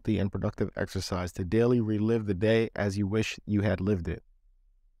most healthy and productive exercise to daily relive the day as you wish you had lived it,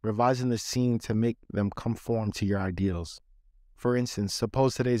 revising the scene to make them conform to your ideals. For instance,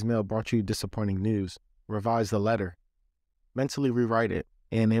 suppose today's mail brought you disappointing news. Revise the letter. Mentally rewrite it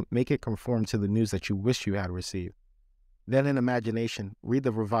and make it conform to the news that you wish you had received. Then in imagination, read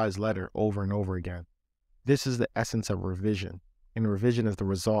the revised letter over and over again. This is the essence of revision, and revision is the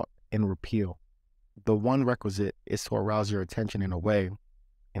result in repeal. The one requisite is to arouse your attention in a way,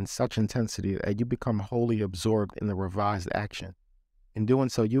 in such intensity that you become wholly absorbed in the revised action. In doing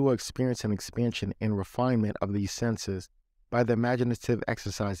so, you will experience an expansion and refinement of these senses by the imaginative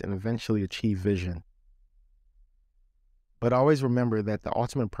exercise and eventually achieve vision. But always remember that the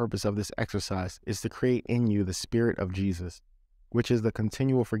ultimate purpose of this exercise is to create in you the spirit of Jesus, which is the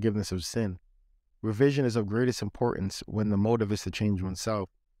continual forgiveness of sin. Revision is of greatest importance when the motive is to change oneself,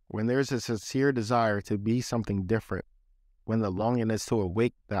 when there is a sincere desire to be something different, when the longing is to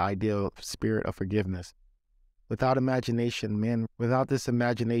awake the ideal spirit of forgiveness. Without this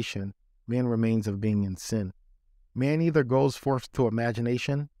imagination, man remains of being in sin. Man either goes forth to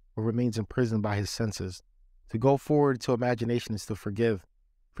imagination or remains imprisoned by his senses. To go forward to imagination is to forgive.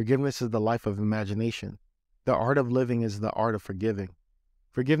 Forgiveness is the life of imagination. The art of living is the art of forgiving.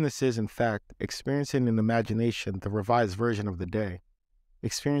 Forgiveness is, in fact, experiencing in imagination the revised version of the day,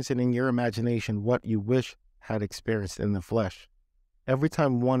 experiencing in your imagination what you wish had experienced in the flesh. Every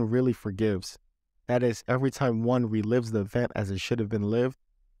time one really forgives, that is, every time one relives the event as it should have been lived,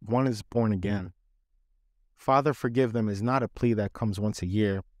 one is born again. Father, forgive them is not a plea that comes once a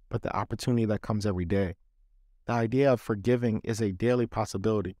year, but the opportunity that comes every day. The idea of forgiving is a daily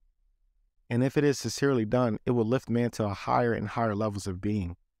possibility, and if it is sincerely done, it will lift man to higher and higher levels of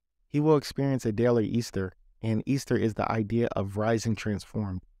being. He will experience a daily Easter, and Easter is the idea of rising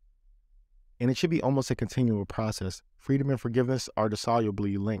transformed. And it should be almost a continual process. Freedom and forgiveness are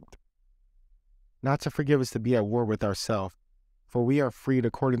dissolubly linked. Not to forgive is to be at war with ourselves, for we are freed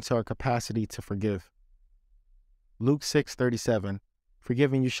according to our capacity to forgive. Luke 6:37,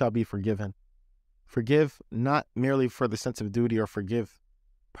 forgive and you shall be forgiven. Forgive not merely for the sense of duty or forgive.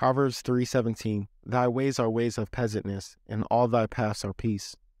 Proverbs 3:17, thy ways are ways of pleasantness, and all thy paths are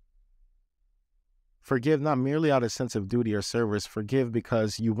peace. Forgive not merely out of sense of duty or service, forgive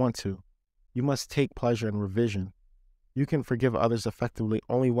because you want to. You must take pleasure in revision. You can forgive others effectively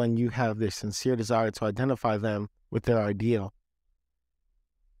only when you have the sincere desire to identify them with their ideal.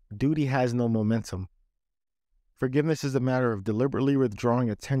 Duty has no momentum. Forgiveness is a matter of deliberately withdrawing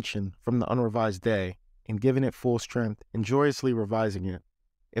attention from the unrevised day and giving it full strength and joyously revising it.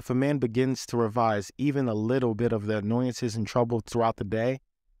 If a man begins to revise even a little bit of the annoyances and trouble throughout the day,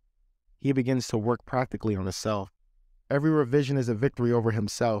 he begins to work practically on himself. Every revision is a victory over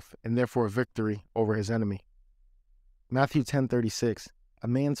himself and therefore a victory over his enemy. Matthew 10:36, a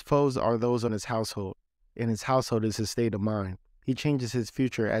man's foes are those on his household, and his household is his state of mind. He changes his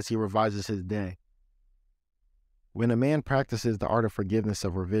future as he revises his day. When a man practices the art of forgiveness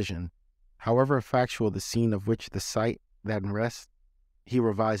of revision, however factual the scene of which the sight that rests, he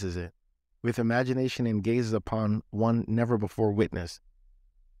revises it, with imagination and gazes upon one never before witnessed.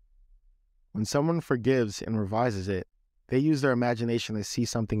 When someone forgives and revises it, they use their imagination to see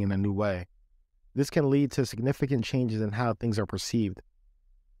something in a new way. This can lead to significant changes in how things are perceived,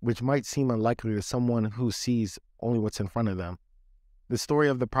 which might seem unlikely to someone who sees only what's in front of them. The story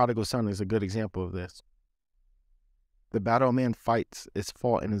of the prodigal son is a good example of this. The battle a man fights is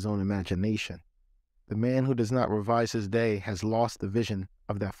fought in his own imagination. The man who does not revise his day has lost the vision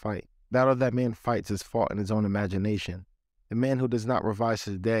of that fight. The battle that man fights is fought in his own imagination. The man who does not revise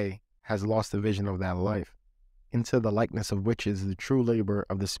his day has lost the vision of that life, into the likeness of which is the true labor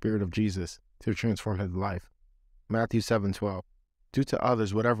of the Spirit of Jesus to transform his life. Matthew 7:12, do to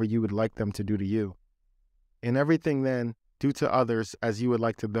others whatever you would like them to do to you. In everything then, do to others as you would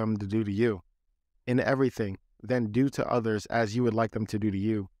like them to do to you. In everything, then do to others as you would like them to do to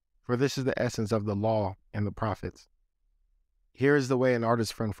you, for this is the essence of the law and the prophets. Here is the way an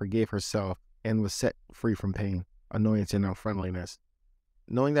artist friend forgave herself and was set free from pain, annoyance, and unfriendliness.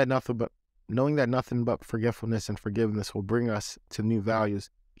 Knowing that nothing but forgetfulness and forgiveness will bring us to new values,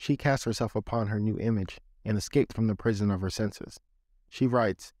 she cast herself upon her new image and escaped from the prison of her senses. She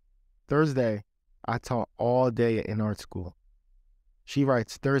writes, Thursday, I taught all day in art school.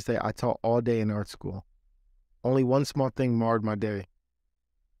 Only one small thing marred my day.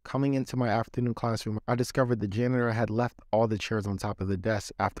 Coming into my afternoon classroom, I discovered the janitor had left all the chairs on top of the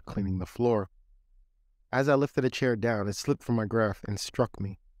desk after cleaning the floor. As I lifted a chair down, it slipped from my grasp and struck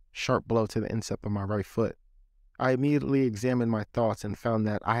me, sharp blow to the instep of my right foot. I immediately examined my thoughts and found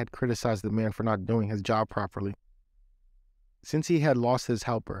that I had criticized the man for not doing his job properly. Since he had lost his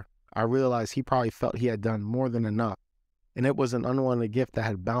helper, I realized he probably felt he had done more than enough, and it was an unwanted gift that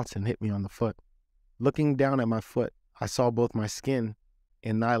had bounced and hit me on the foot. Looking down at my foot, I saw both my skin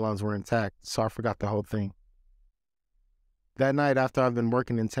and nylons were intact, so I forgot the whole thing. That night, after I've been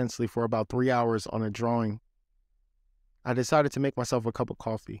working intensely for about 3 hours on a drawing, I decided to make myself a cup of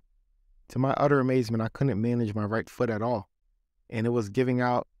coffee. To my utter amazement, I couldn't manage my right foot at all, and it was giving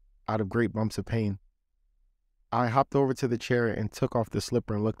out of great bumps of pain. I hopped over to the chair and took off the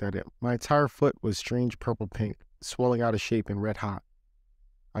slipper and looked at it. My entire foot was strange purple pink, swelling out of shape and red hot.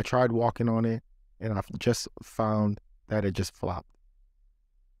 I tried walking on it, and I just found that it just flopped.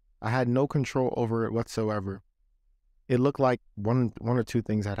 I had no control over it whatsoever. It looked like one or two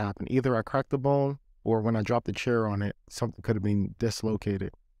things had happened. Either I cracked the bone, or when I dropped the chair on it, something could have been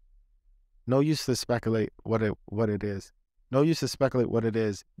dislocated. No use to speculate what it is. No use to speculate what it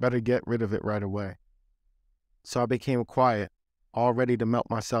is. Better get rid of it right away. So I became quiet, all ready to melt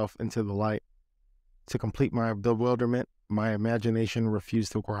myself into the light. To complete my bewilderment, my imagination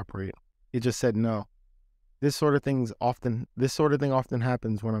refused to cooperate. It just said no. This sort of thing often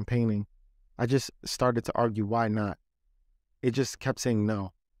happens when I'm painting. I just started to argue why not. It just kept saying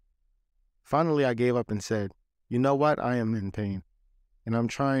no. Finally, I gave up and said, "You know what? I am in pain, and I'm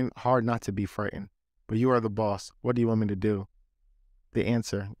trying hard not to be frightened. But you are the boss. What do you want me to do?" The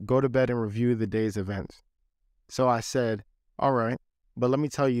answer: go to bed and review the day's events. So I said, "All right, but let me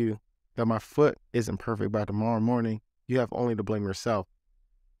tell you that my foot isn't perfect by tomorrow morning. You have only to blame yourself."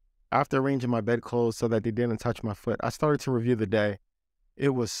 After arranging my bedclothes so that they didn't touch my foot, I started to review the day. It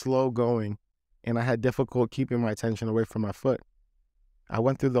was slow going, and I had difficulty keeping my attention away from my foot. I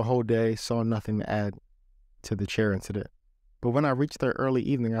went through the whole day, saw nothing to add to the chair incident. But when I reached the early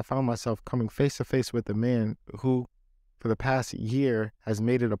evening, I found myself coming face to face with a man who, for the past year, has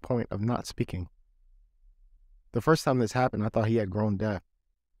made it a point of not speaking. The first time this happened, I thought he had grown deaf.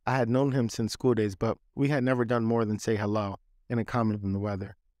 I had known him since school days, but we had never done more than say hello and comment on the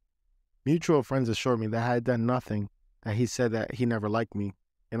weather. Mutual friends assured me that I had done nothing, that he said that he never liked me,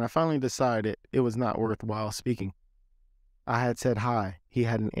 and I finally decided it was not worthwhile speaking. I had said hi. He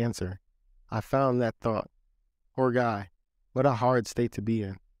hadn't answered. I found that thought. Poor guy. What a hard state to be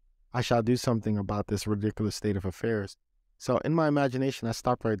in. I shall do something about this ridiculous state of affairs. So in my imagination, I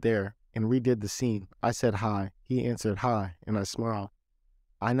stopped right there and redid the scene. I said hi. He answered hi, and I smiled.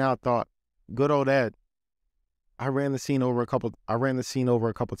 I now thought, good old Ed. I ran the scene over a couple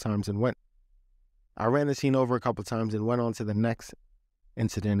times and went on to the next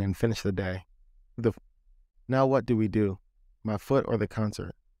incident and finished the day. Now what do we do? My foot or the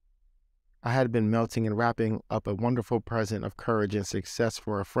concert? I had been melting and wrapping up a wonderful present of courage and success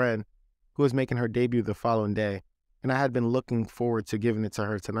for a friend who was making her debut the following day, and I had been looking forward to giving it to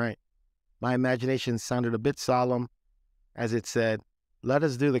her tonight. My imagination sounded a bit solemn as it said, "Let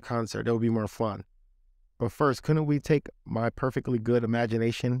us do the concert, it'll be more fun. But first, couldn't we just take my perfectly good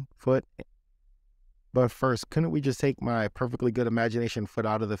imagination foot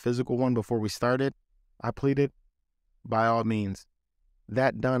out of the physical one before we started?" I pleaded. By all means.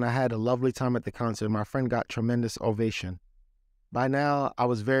 That done, I had a lovely time at the concert. My friend got tremendous ovation. By now, I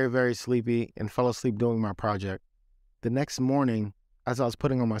was very, very sleepy and fell asleep doing my project. The next morning, as I was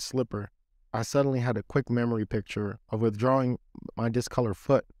putting on my slipper, I suddenly had a quick memory picture of withdrawing my discolored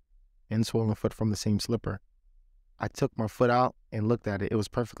foot and swollen foot from the same slipper. I took my foot out and looked at it. It was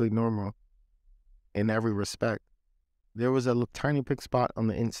perfectly normal in every respect. There was a tiny pink spot on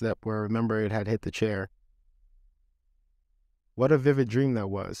the instep where I remember it had hit the chair. What a vivid dream that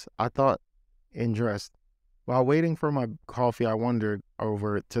was. I thought and dressed. While waiting for my coffee, I wandered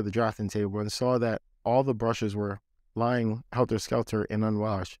over to the drafting table and saw that all the brushes were lying helter-skelter and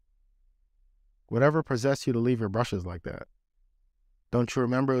unwashed. Whatever possessed you to leave your brushes like that? Don't you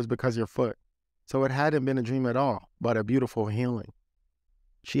remember it was because of your foot? So it hadn't been a dream at all, but a beautiful healing.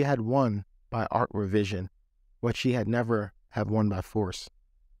 She had won by art revision what she had never have won by force.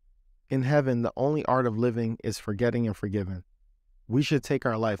 In heaven, the only art of living is forgetting and forgiving. We should take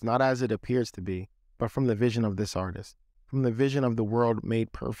our life not as it appears to be, but from the vision of this artist, from the vision of the world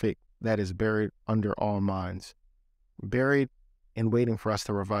made perfect that is buried under all minds, buried and waiting for us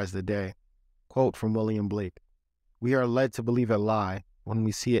to revise the day. Quote from William Blake: "We are led to believe a lie when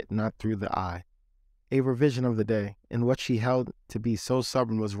we see it not through the eye." A revision of the day, and what she held to be so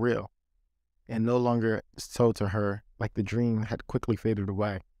stubborn was real, and no longer so to her, like the dream had quickly faded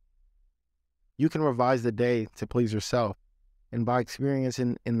away. You can revise the day to please yourself, and by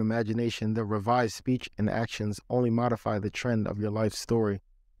experiencing in imagination, the revised speech and actions only modify the trend of your life story,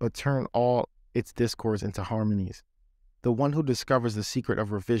 but turn all its discourse into harmonies. The one who discovers the secret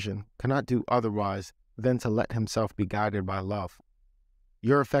of revision cannot do otherwise than to let himself be guided by love.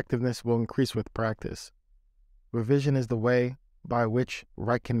 Your effectiveness will increase with practice. Revision is the way by which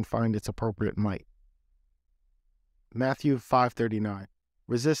right can find its appropriate might. Matthew 5:39.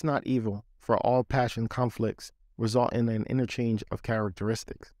 Resist not evil, for all passion conflicts result in an interchange of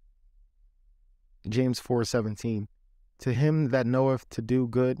characteristics. James 4:17. To him that knoweth to do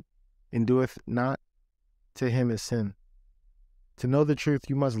good and doeth not, to him is sin. To know the truth,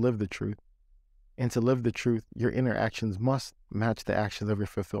 you must live the truth. And to live the truth, your inner actions must match the actions of your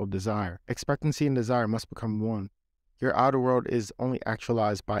fulfilled desire. Expectancy and desire must become one. Your outer world is only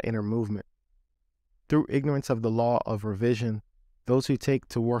actualized by inner movement. Through ignorance of the law of revision, those who take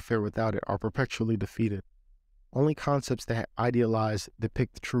to warfare without it are perpetually defeated. Only concepts that idealize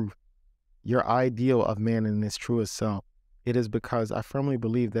depict the truth. Your ideal of man in his truest self. It is because I firmly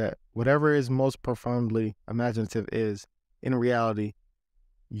believe that whatever is most profoundly imaginative is, in reality,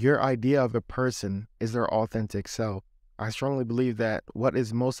 your idea of a person is their authentic self. I strongly believe that what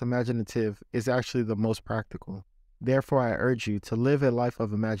is most imaginative is actually the most practical. Therefore, I urge you to live a life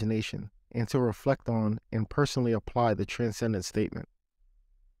of imagination and to reflect on and personally apply the transcendent statement.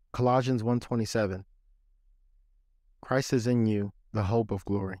 Colossians 1:27. Christ is in you, the hope of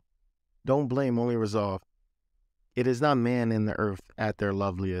glory. Don't blame, only resolve. It is not man and the earth at their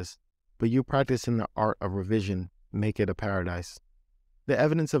loveliest, but you practicing the art of revision make it a paradise. The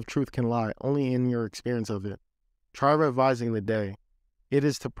evidence of truth can lie only in your experience of it. Try revising the day. It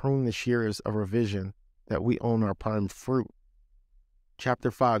is to prune the shears of revision that we own our prime fruit.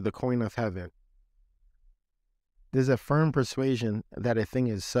 Chapter 5, The Coin of Heaven. There's a firm persuasion that a thing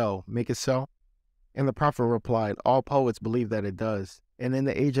is so, make it so? And the prophet replied, all poets believe that it does. And in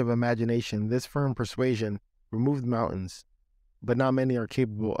the age of imagination, this firm persuasion removed mountains, but not many are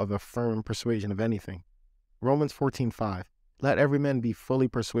capable of a firm persuasion of anything. Romans 14:5. Let every man be fully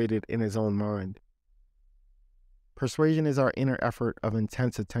persuaded in his own mind. Persuasion is our inner effort of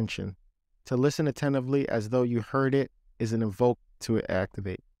intense attention. To listen attentively as though you heard it is an invoke to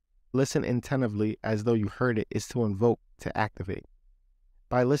activate. Listen attentively as though you heard it is to invoke to activate.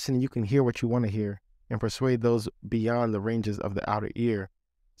 By listening, you can hear what you want to hear and persuade those beyond the ranges of the outer ear.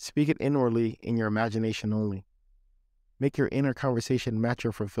 Speak it inwardly in your imagination only. Make your inner conversation match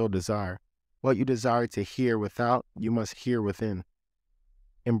your fulfilled desire. What you desire to hear without, you must hear within.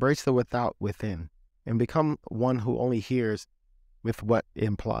 Embrace the without within, and become one who only hears with what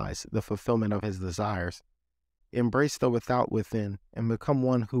implies the fulfillment of his desires. Embrace the without within, and become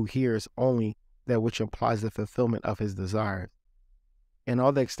one who hears only that which implies the fulfillment of his desires. And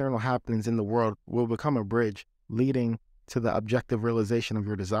all the external happenings in the world will become a bridge leading to the objective realization of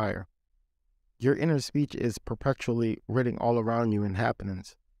your desire. Your inner speech is perpetually written all around you in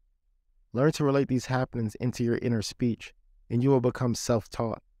happenings. Learn to relate these happenings into your inner speech, and you will become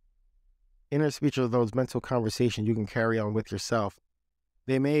self-taught. Inner speech are those mental conversations you can carry on with yourself.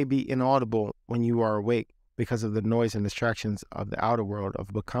 They may be inaudible when you are awake because of the noise and distractions of the outer world of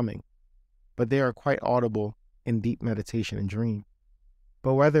becoming, but they are quite audible in deep meditation and dream.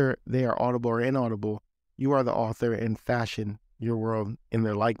 But whether they are audible or inaudible, you are the author and fashion your world in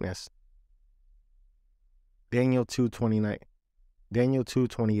their likeness. Daniel 2:29. Daniel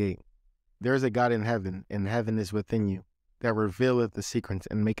 2:28. There is a God in heaven, and heaven is within you, that revealeth the secrets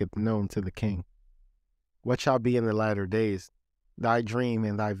and maketh known to the king. What shall be in the latter days? Thy dream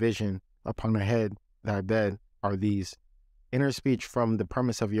and thy vision upon the head, thy bed, are these. Inner speech from the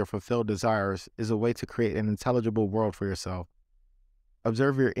premise of your fulfilled desires is a way to create an intelligible world for yourself.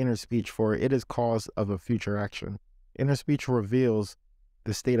 Observe your inner speech, for it is cause of a future action. Inner speech reveals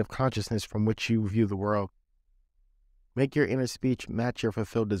the state of consciousness from which you view the world. Make your inner speech match your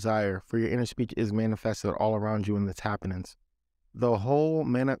fulfilled desire, for your inner speech is manifested all around you in its happenings. The whole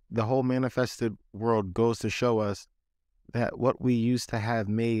manifested world goes to show us that what we used to have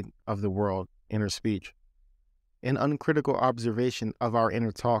made of the world, inner speech. An uncritical observation of our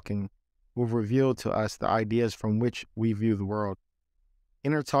inner talking will reveal to us the ideas from which we view the world.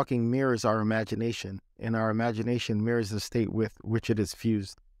 Inner talking mirrors our imagination, and our imagination mirrors the state with which it is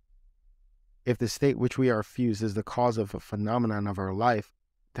fused. If the state which we are fused is the cause of a phenomenon of our life,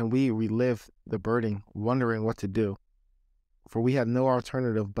 then we relive the burden, wondering what to do. For we have no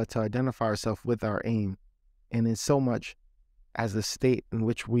alternative but to identify ourselves with our aim, and in so much as the state in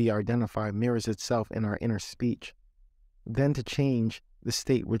which we identify mirrors itself in our inner speech, then to change the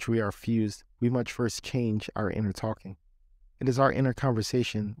state which we are fused, we must first change our inner talking. It is our inner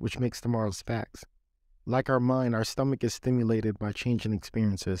conversation which makes tomorrow's facts. Like our mind, our stomach is stimulated by changing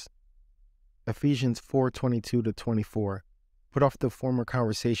experiences. Ephesians 4:22-24. Put off the former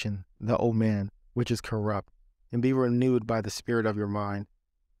conversation, the old man, which is corrupt, and be renewed by the spirit of your mind.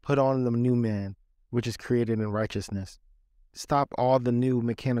 Put on the new man, which is created in righteousness. Stop all the new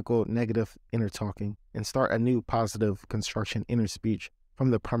mechanical negative inner talking and start a new positive construction inner speech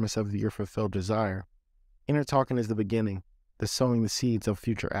from the premise of your fulfilled desire. Inner talking is the beginning, the sowing the seeds of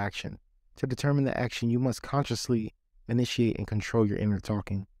future action. To determine the action, you must consciously initiate and control your inner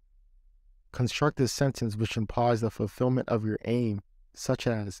talking. Construct a sentence which implies the fulfillment of your aim, such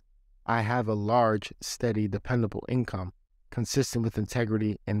as, I have a large, steady, dependable income, consistent with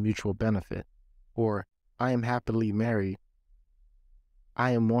integrity and mutual benefit. Or, I am happily married.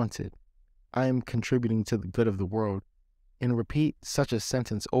 I am wanted. I am contributing to the good of the world. And repeat such a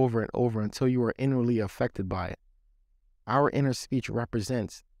sentence over and over until you are inwardly affected by it. Our inner speech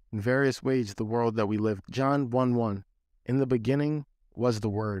represents, in various ways, the world that we live. John 1:1, in the beginning was the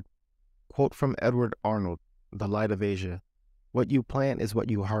Word. Quote from Edward Arnold, The Light of Asia. What you plant is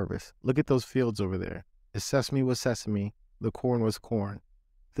what you harvest. Look at those fields over there. The sesame was sesame, the corn was corn.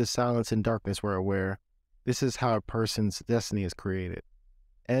 The silence and darkness were aware. This is how a person's destiny is created.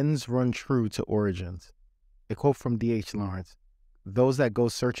 Ends run true to origins. A quote from D.H. Lawrence. Those that go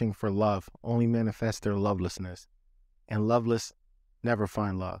searching for love only manifest their lovelessness, and loveless never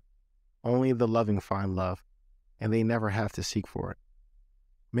find love. Only the loving find love, and they never have to seek for it.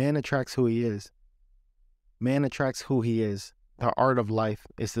 Man attracts who he is. Man attracts who he is. The art of life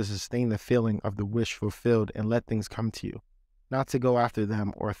is to sustain the feeling of the wish fulfilled and let things come to you, not to go after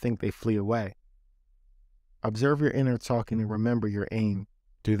them or think they flee away. Observe your inner talking and remember your aim.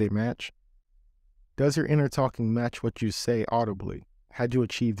 Do they match? Does your inner talking match what you say audibly? Had you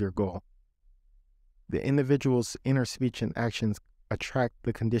achieved your goal? The individual's inner speech and actions attract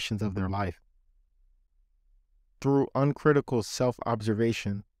the conditions of their life. Through uncritical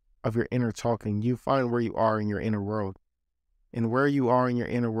self-observation of your inner talking, you find where you are in your inner world. And where you are in your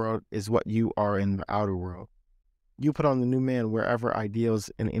inner world is what you are in the outer world. You put on the new man wherever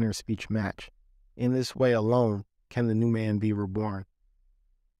ideals and inner speech match. In this way alone can the new man be reborn.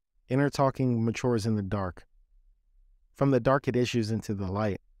 Inner talking matures in the dark. From the dark it issues into the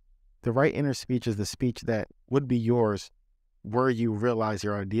light. The right inner speech is the speech that would be yours were you realize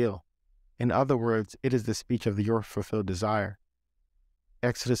your ideal. In other words, it is the speech of your fulfilled desire.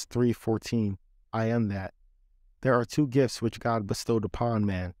 Exodus 3:14, I am that. There are two gifts which God bestowed upon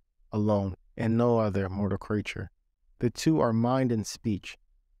man alone and no other mortal creature. The two are mind and speech.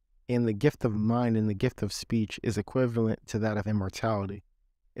 And the gift of mind and the gift of speech is equivalent to that of immortality.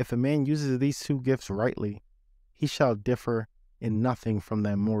 If a man uses these two gifts rightly, he shall differ in nothing from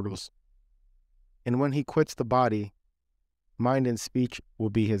the immortals. And when he quits the body, mind and speech will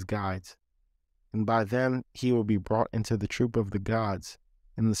be his guides. And by them he will be brought into the troop of the gods,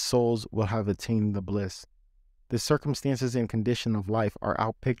 and the souls will have attained the bliss. The circumstances and condition of life are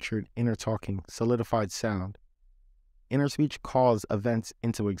outpictured inner talking, solidified sound. Inner speech calls events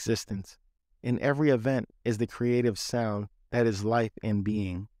into existence. In every event is the creative sound that is life and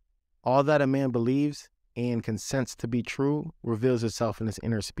being. All that a man believes and consents to be true reveals itself in his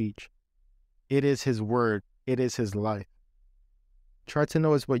inner speech. It is his word. It is his life. Try to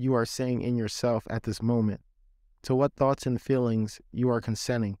notice what you are saying in yourself at this moment, to what thoughts and feelings you are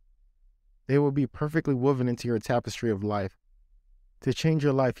consenting. They will be perfectly woven into your tapestry of life. To change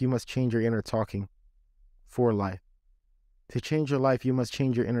your life, you must change your inner talking for life. To change your life, you must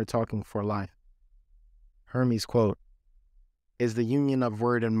change your inner talking for life. Hermes' quote is the union of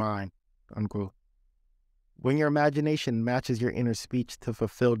word and mind, unquote. When your imagination matches your inner speech to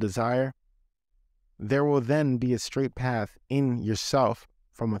fulfill desire, there will then be a straight path in yourself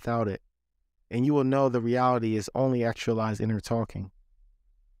from without it, and you will know the reality is only actualized inner talking.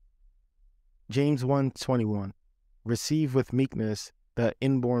 James 1:21, receive with meekness the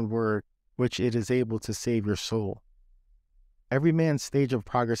inborn word, which it is able to save your soul. Every man's stage of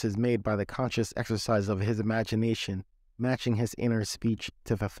progress is made by the conscious exercise of his imagination, matching his inner speech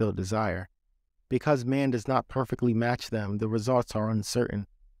to fulfill desire. Because man does not perfectly match them, the results are uncertain,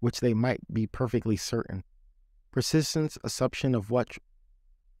 which they might be perfectly certain. Persistent assumption of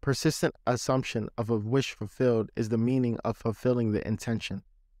a wish fulfilled is the meaning of fulfilling the intention.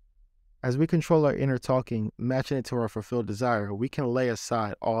 As we control our inner talking, matching it to our fulfilled desire, we can lay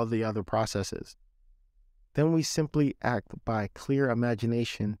aside all the other processes. Then we simply act by clear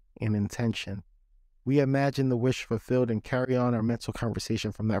imagination and intention. We imagine the wish fulfilled and carry on our mental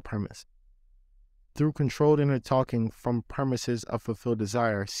conversation from that premise. Through controlled inner talking from premises of fulfilled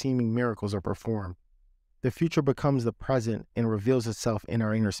desire, seeming miracles are performed. The future becomes the present and reveals itself in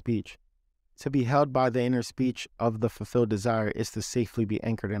our inner speech. To be held by the inner speech of the fulfilled desire is to safely be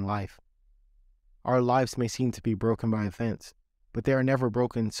anchored in life. Our lives may seem to be broken by events, but they are never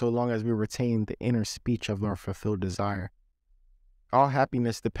broken so long as we retain the inner speech of our fulfilled desire. All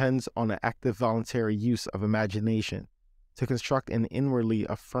happiness depends on the active voluntary use of imagination to construct and inwardly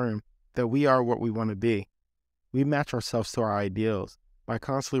affirm that we are what we want to be. We match ourselves to our ideals by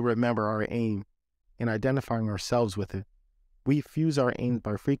constantly remembering our aim and identifying ourselves with it. We fuse our aims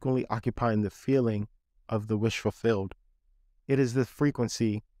by frequently occupying the feeling of the wish fulfilled. It is the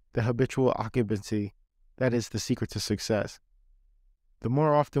frequency, the habitual occupancy, that is the secret to success. The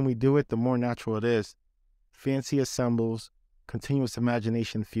more often we do it, the more natural it is. Fancy assembles, continuous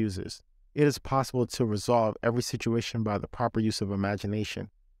imagination fuses. It is possible to resolve every situation by the proper use of imagination.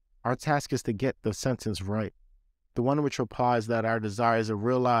 Our task is to get the sentence right, the one which implies that our desires are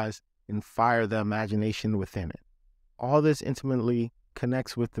realized and fire the imagination within it. All this intimately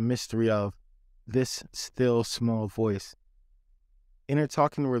connects with the mystery of this still small voice. Inner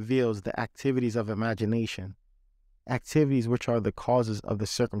talking reveals the activities of imagination, activities which are the causes of the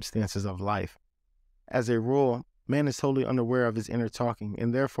circumstances of life. As a rule, man is totally unaware of his inner talking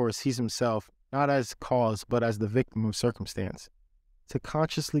and therefore sees himself not as cause but as the victim of circumstance. To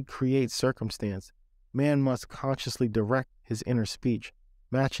consciously create circumstance, man must consciously direct his inner speech,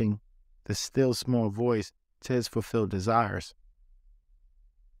 matching the still small voice to his fulfilled desires.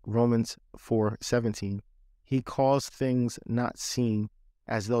 Romans 4:17. He calls things not seen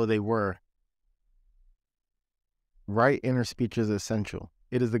as though they were. Right inner speech is essential.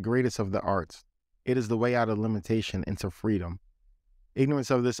 It is the greatest of the arts. It is the way out of limitation into freedom.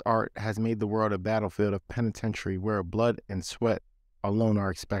 Ignorance of this art has made the world a battlefield of penitentiary where blood and sweat alone are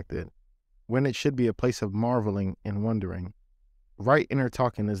expected, when it should be a place of marveling and wondering. Right inner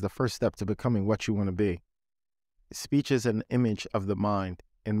talking is the first step to becoming what you want to be. Speech is an image of the mind,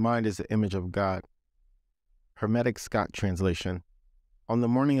 and mind is the image of God. Hermetic Scott translation. On the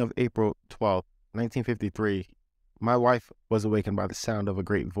morning of April 12, 1953, my wife was awakened by the sound of a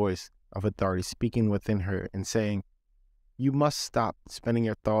great voice of authority speaking within her and saying, "You must stop spending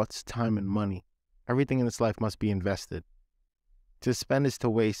your thoughts, time, and money. Everything in this life must be invested. To spend is to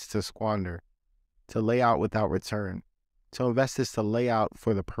waste, to squander, to lay out without return. To invest is to lay out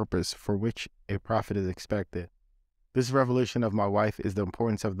for the purpose for which a profit is expected." This revelation of my wife is the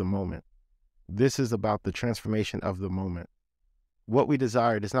importance of the moment. This is about the transformation of the moment. What we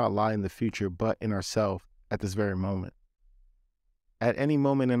desire does not lie in the future, but in ourselves at this very moment. At any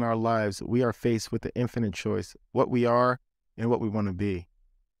moment in our lives, we are faced with the infinite choice, what we are and what we want to be.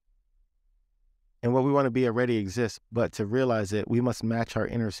 And what we want to be already exists, but to realize it, we must match our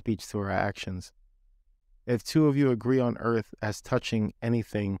inner speech to our actions. If two of you agree on earth as touching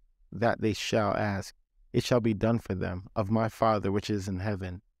anything that they shall ask, it shall be done for them of my Father which is in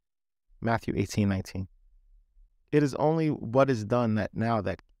heaven. Matthew 18:19. It is only what is done now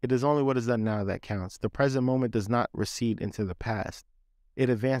that counts. The present moment does not recede into the past. It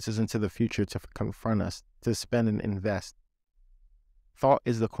advances into the future to confront us, to spend and invest. Thought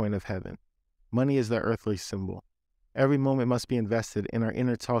is the coin of heaven. Money is the earthly symbol. Every moment must be invested, and our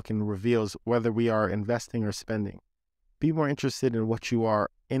inner talking reveals whether we are investing or spending. Be more interested in what you are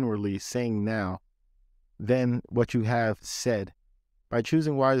inwardly saying now than what you have said, by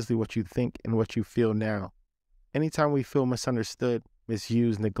choosing wisely what you think and what you feel now. Anytime we feel misunderstood,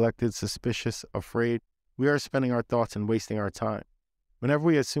 misused, neglected, suspicious, afraid, we are spending our thoughts and wasting our time. Whenever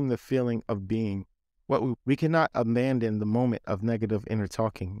we assume the feeling of being, we cannot abandon the moment of negative inner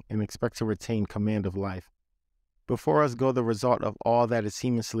talking and expect to retain command of life. Before us go the result of all that is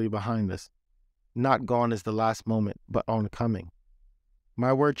seamlessly behind us. Not gone is the last moment, but oncoming.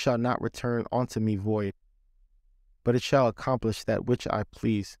 My word shall not return unto me void, but it shall accomplish that which I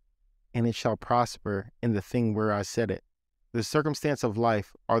please, and it shall prosper in the thing where I said it. The circumstance of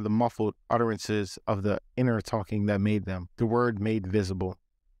life are the muffled utterances of the inner talking that made them, the word made visible.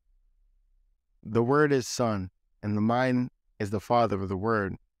 The word is Son, and the mind is the Father of the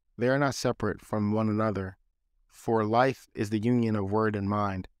word. They are not separate from one another, for life is the union of word and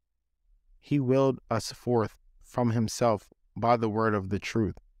mind. He willed us forth from himself by the word of the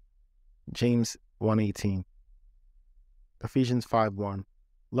truth. James 1:18. Ephesians 5:1.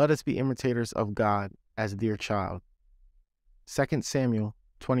 Let us be imitators of God as dear child. 2 Samuel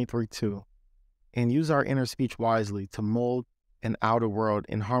 23:2. And use our inner speech wisely to mold an outer world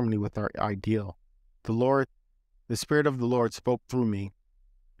in harmony with our ideal. The Spirit of the Lord spoke through me.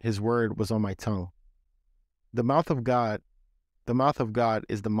 His word was on my tongue. The mouth of God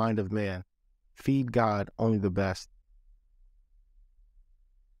is the mind of man. Feed God only the best.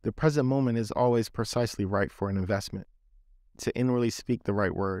 The present moment is always precisely right for an investment, to inwardly speak the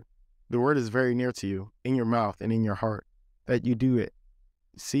right word. The word is very near to you, in your mouth and in your heart, that you do it.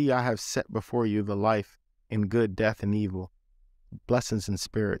 See, I have set before you the life and good, death and evil, blessings and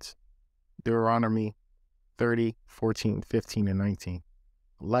spirits. Deuteronomy 30:14, 15, and 19.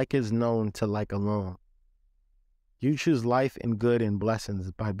 Like is known to like alone. You choose life and good and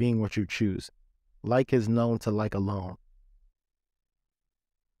blessings by being what you choose. Like is known to like alone.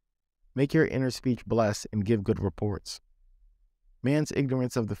 Make your inner speech bless and give good reports. Man's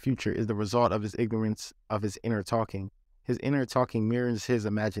ignorance of the future is the result of his ignorance of his inner talking. His inner talking mirrors his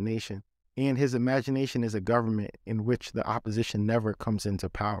imagination, and his imagination is a government in which the opposition never comes into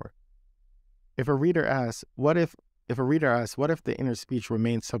power. If a reader asks, what if the inner speech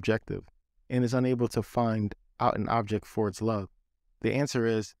remains subjective and is unable to find out an object for its love? The answer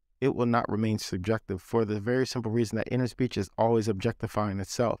is, it will not remain subjective for the very simple reason that inner speech is always objectifying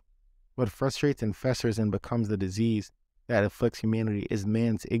itself. What frustrates and festers and becomes the disease that afflicts humanity is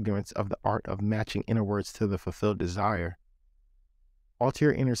man's ignorance of the art of matching inner words to the fulfilled desire. Alter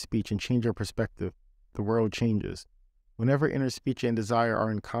your inner speech and change your perspective. The world changes. Whenever inner speech and desire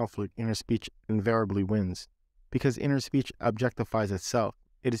are in conflict, inner speech invariably wins. Because inner speech objectifies itself,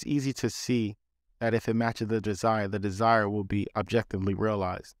 it is easy to see that if it matches the desire will be objectively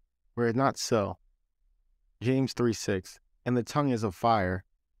realized. Were it not so, James 3:6, and the tongue is of fire,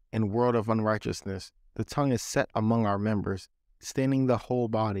 and world of unrighteousness. The tongue is set among our members, staining the whole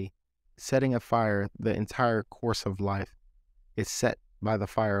body, setting afire the entire course of life. It's set by the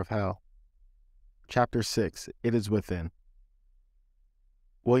fire of hell. Chapter 6, It is Within.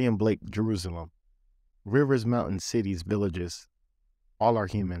 William Blake, Jerusalem. Rivers, mountains, cities, villages, all are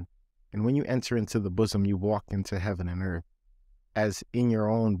human. And when you enter into the bosom, you walk into heaven and earth. As in your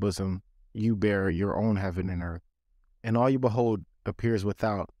own bosom, you bear your own heaven and earth. And all you behold appears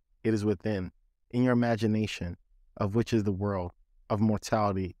without, it is within. In your imagination, of which is the world, of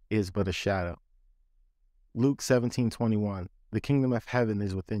mortality is but a shadow. Luke 17:21, the kingdom of heaven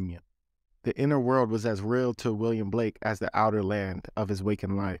is within you. The inner world was as real to William Blake as the outer land of his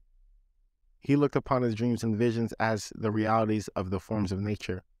waking life. He looked upon his dreams and visions as the realities of the forms of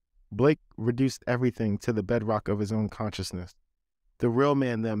nature. Blake reduced everything to the bedrock of his own consciousness. The real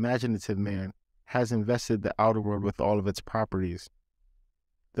man, the imaginative man, has invested the outer world with all of its properties.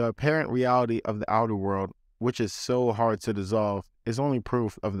 The apparent reality of the outer world, which is so hard to dissolve, is only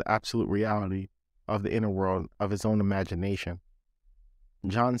proof of the absolute reality of the inner world of his own imagination.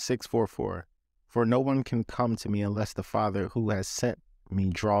 John 6:44, for no one can come to me unless the Father who has sent me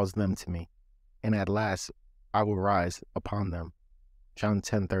draws them to me, and at last I will rise upon them. John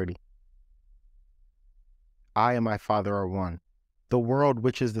 10:30. I and my Father are one. The world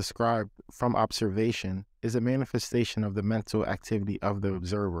which is described from observation is a manifestation of the mental activity of the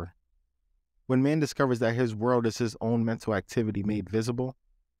observer. When man discovers that his world is his own mental activity made visible,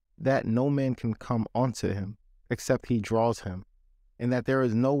 that no man can come onto him except he draws him, and that there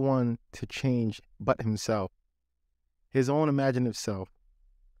is no one to change but himself, his own imaginative self,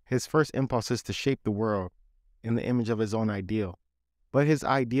 his first impulse is to shape the world in the image of his own ideal. But his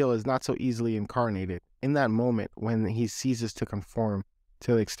ideal is not so easily incarnated. In that moment, when he ceases to conform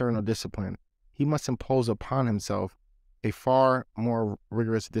to the external discipline, he must impose upon himself a far more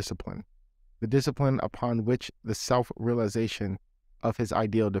rigorous discipline, the discipline upon which the self-realization of his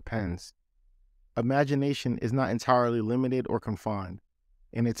ideal depends. Imagination is not entirely limited or confined,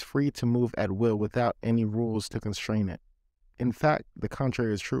 and it's free to move at will without any rules to constrain it. In fact, the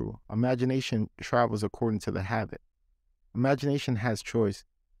contrary is true. Imagination travels according to the habit. Imagination has choice,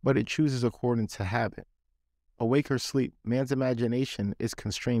 but it chooses according to habit. Awake or sleep, man's imagination is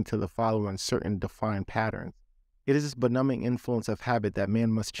constrained to the following certain defined patterns. It is this benumbing influence of habit that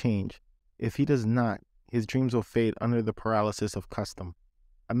man must change. If he does not, his dreams will fade under the paralysis of custom.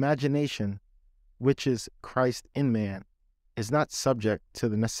 Imagination, which is Christ in man, is not subject to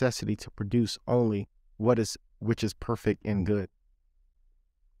the necessity to produce only which is perfect and good.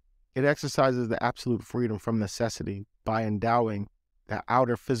 It exercises the absolute freedom from necessity by endowing the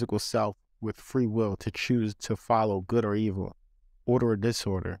outer physical self with free will to choose to follow good or evil, order or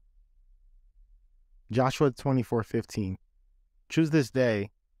disorder. Joshua 24:15. Choose this day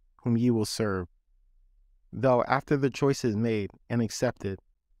whom ye will serve. Though after the choice is made and accepted,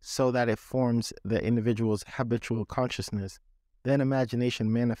 so that it forms the individual's habitual consciousness, then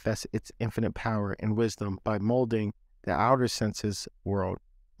imagination manifests its infinite power and wisdom by molding the outer senses world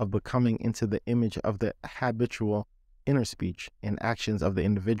of becoming into the image of the habitual inner speech and actions of the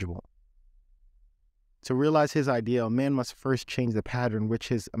individual. To realize his ideal, man must first change the pattern which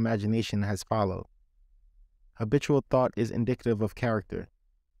his imagination has followed. Habitual thought is indicative of character.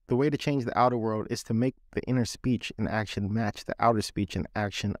 The way to change the outer world is to make the inner speech and action match the outer speech and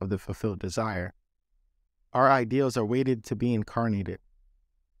action of the fulfilled desire. Our ideals are waited to be incarnated.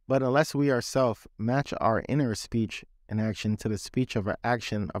 But unless we ourselves match our inner speech and action to the speech of our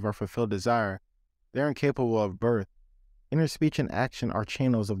action of our fulfilled desire, they're incapable of birth. Inner speech and action are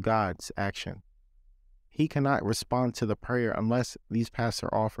channels of God's action. He cannot respond to the prayer unless these paths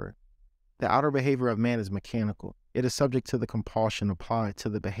are offered. The outer behavior of man is mechanical. It is subject to the compulsion applied to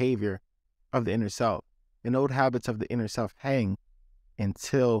the behavior of the inner self, and old habits of the inner self hang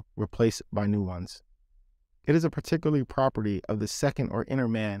until replaced by new ones. It is a particular property of the second or inner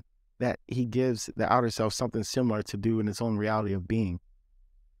man that he gives the outer self something similar to do in its own reality of being.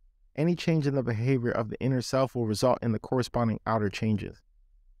 Any change in the behavior of the inner self will result in the corresponding outer changes.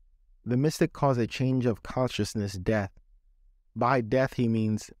 The mystic calls a change of consciousness death. By death, he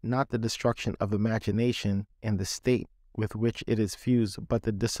means not the destruction of imagination and the state with which it is fused, but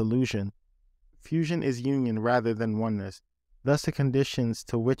the dissolution. Fusion is union rather than oneness. Thus, the conditions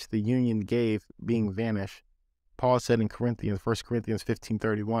to which the union gave being vanished. Paul said in 1 Corinthians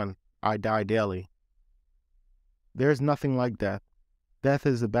 15:31, I die daily. There is nothing like death. Death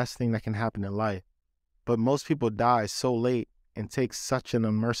is the best thing that can happen in life. But most people die so late and take such an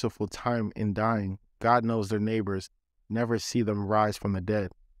unmerciful time in dying, God knows their neighbors never see them rise from the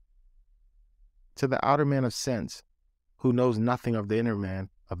dead. To the outer man of sense, who knows nothing of the inner man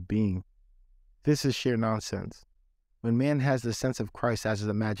of being, this is sheer nonsense. When man has the sense of Christ as his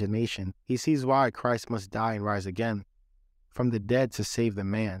imagination, he sees why Christ must die and rise again from the dead to save the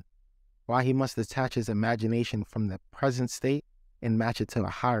man, why he must detach his imagination from the present state and match it to a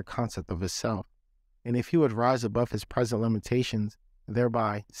higher concept of himself, and if he would rise above his present limitations,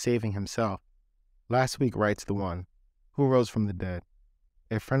 thereby saving himself. Last week, writes the one who rose from the dead,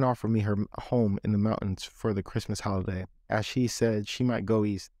 a friend offered me her home in the mountains for the Christmas holiday, as she said she might go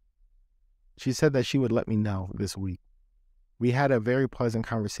east. She said that she would let me know this week. We had a very pleasant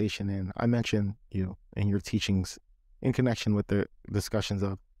conversation, and I mentioned you and your teachings in connection with the discussions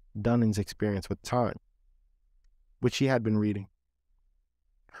of Dunning's experience with time, which she had been reading.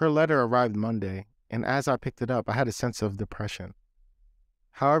 Her letter arrived Monday, and as I picked it up, I had a sense of depression.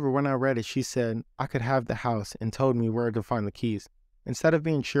 However, when I read it, she said I could have the house and told me where to find the keys. Instead of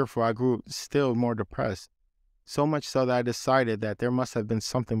being cheerful, I grew still more depressed, so much so that I decided that there must have been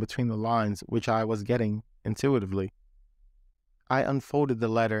something between the lines which I was getting intuitively. I unfolded the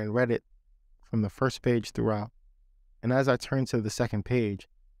letter and read it from the first page throughout, and as I turned to the second page,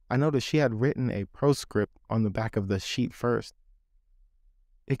 I noticed she had written a postscript on the back of the sheet first.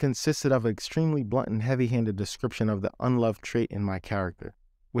 It consisted of an extremely blunt and heavy-handed description of the unloved trait in my character,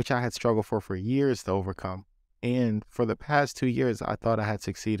 which I had struggled for years to overcome, and for the past 2 years I thought I had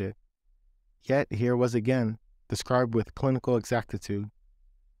succeeded. Yet here was again, described with clinical exactitude.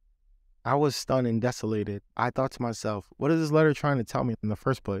 I was stunned and desolated. I thought to myself, what is this letter trying to tell me in the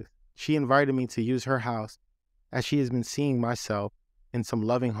first place? She invited me to use her house, as she has been seeing myself in some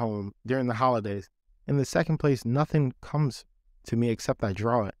loving home during the holidays. In the second place, nothing comes to me except I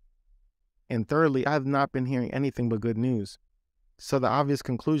draw it. And thirdly, I have not been hearing anything but good news. So the obvious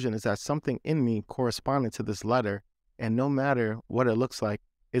conclusion is that something in me corresponded to this letter, and no matter what it looks like,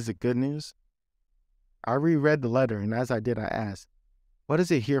 is it good news? I reread the letter, and as I did, I asked, what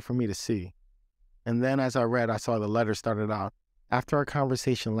is it here for me to see? And then as I read, I saw the letter started out. After our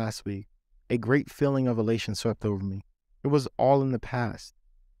conversation last week, a great feeling of elation swept over me. It was all in the past.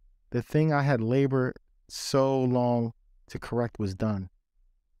 The thing I had labored so long to correct was done.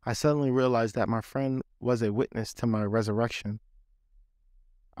 I suddenly realized that my friend was a witness to my resurrection.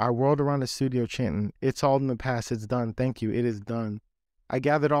 I whirled around the studio chanting, it's all in the past, it's done, thank you, it is done. I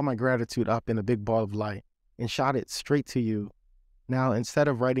gathered all my gratitude up in a big ball of light and shot it straight to you. Now, instead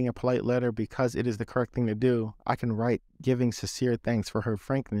of writing a polite letter because it is the correct thing to do, I can write giving sincere thanks for her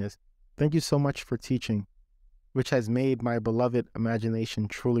frankness. Thank you so much for teaching, which has made my beloved imagination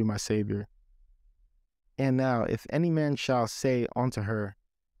truly my Savior. And now, if any man shall say unto her,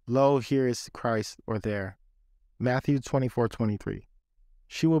 lo, here is Christ, or there, Matthew 24:23,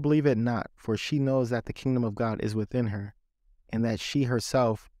 she will believe it not, for she knows that the kingdom of God is within her, and that she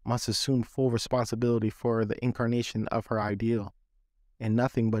herself must assume full responsibility for the incarnation of her ideal, and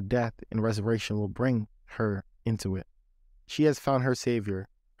nothing but death and resurrection will bring her into it. She has found her Savior,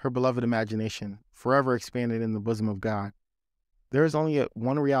 her beloved imagination, forever expanded in the bosom of God. There is only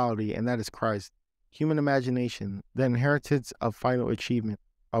one reality, and that is Christ. Human imagination, the inheritance of final achievement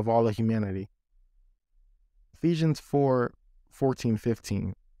of all of humanity. Ephesians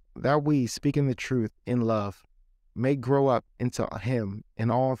 4:14-15, that we, speaking the truth in love, may grow up into him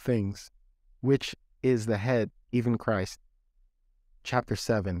in all things, which is the head, even Christ. Chapter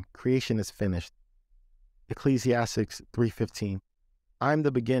 7, creation is finished. Ecclesiastes 3:15, I am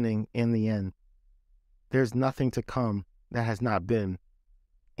the beginning and the end. There's nothing to come that has not been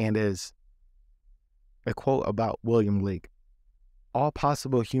and is. A quote about William Lake, all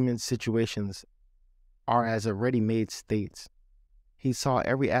possible human situations are as already made states. He saw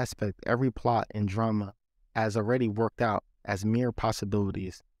every aspect, every plot and drama as already worked out as mere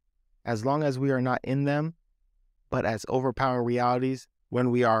possibilities, as long as we are not in them, but as overpowering realities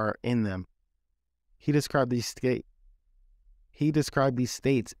when we are in them. He described these states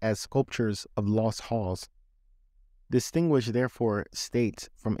as sculptures of lost halls. Distinguish, therefore, states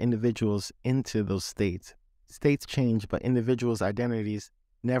from individuals into those states. States change, but individuals' identities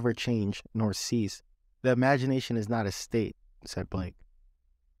never change nor cease. The imagination is not a state, said Blake.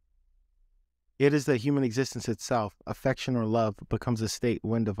 It is the human existence itself. Affection or love becomes a state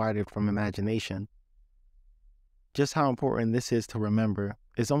when divided from imagination. Just how important this is to remember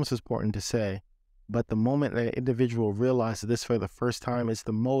is almost as important to say, but the moment that an individual realizes this for the first time is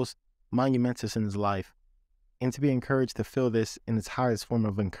the most monumentous in his life, and to be encouraged to feel this in its highest form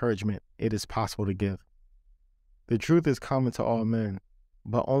of encouragement it is possible to give. The truth is common to all men,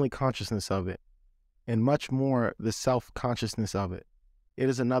 but only consciousness of it, and much more the self-consciousness of it. It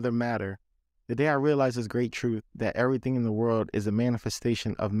is another matter. The day I realized this great truth, that everything in the world is a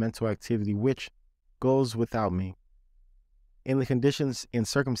manifestation of mental activity which goes without me, and the conditions and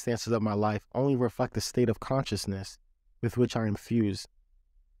circumstances of my life only reflect the state of consciousness with which I am fused.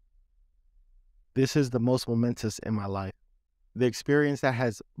 This is the most momentous in my life. The experience that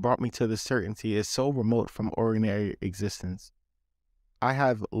has brought me to this certainty is so remote from ordinary existence. I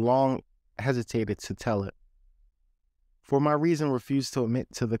have long hesitated to tell it. For my reason refused to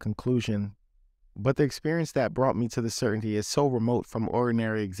admit to the conclusion, but the experience that brought me to the certainty is so remote from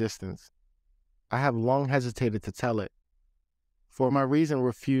ordinary existence. I have long hesitated to tell it. For my reason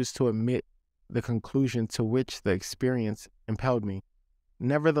refused to admit the conclusion to which the experience impelled me.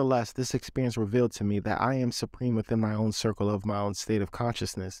 Nevertheless, this experience revealed to me that I am supreme within my own circle of my own state of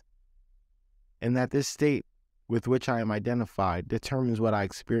consciousness, and that this state with which I am identified determines what I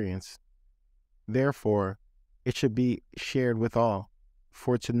experience. Therefore, it should be shared with all,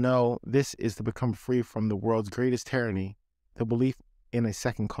 for to know this is to become free from the world's greatest tyranny, the belief in a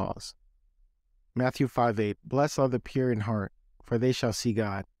second cause. Matthew 5:8, Blessed are the pure in heart, for they shall see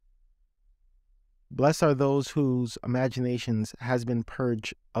God. Blessed are those whose imaginations has been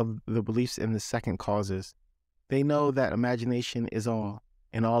purged of the beliefs in the second causes. They know that imagination is all,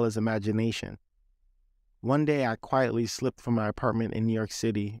 and all is imagination. One day I quietly slipped from my apartment in New York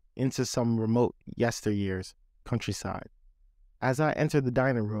City into some remote yesteryear's countryside. As I entered the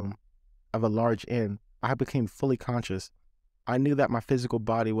dining room of a large inn, I became fully conscious. I knew that my physical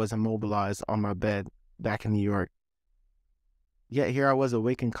body was immobilized on my bed back in New York. Yet here I was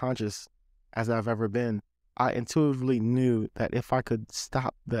awake and conscious as I've ever been. I intuitively knew that if I could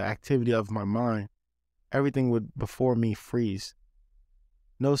stop the activity of my mind, everything would before me freeze.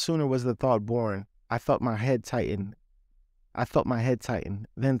 No sooner was the thought born, I felt my head tighten.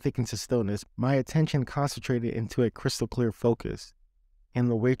 Then thicken to stillness. My attention concentrated into a crystal clear focus, and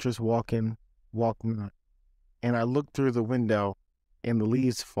the waitress walked not. And I looked through the window, and the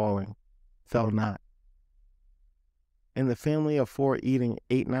leaves falling fell not. And the family of four eating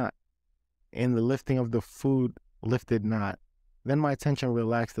ate not, and the lifting of the food lifted not. Then my attention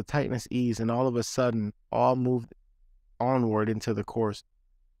relaxed, the tightness eased, and all of a sudden, all moved onward into the course.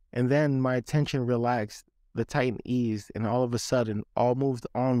 And then my attention relaxed, the tighten eased, and all of a sudden, all moved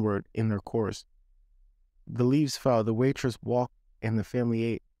onward in their course. The leaves fell, the waitress walked, and the family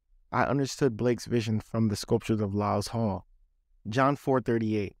ate. I understood Blake's vision from the sculptures of Lyle's Hall. John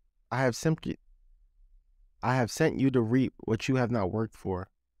 4:38. I have sent you to reap what you have not worked for.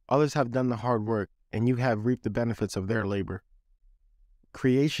 Others have done the hard work, and you have reaped the benefits of their labor.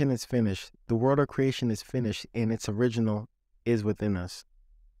 Creation is finished. The world of creation is finished, and its original is within us.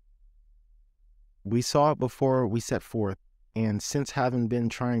 We saw it before we set forth, and since having been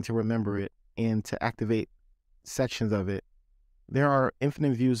trying to remember it and to activate sections of it, there are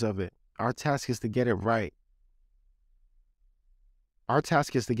infinite views of it. Our task is to get it right. Our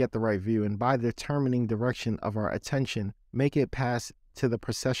task is to get the right view, and by determining direction of our attention, make it pass to the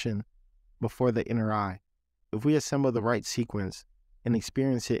procession before the inner eye. If we assemble the right sequence and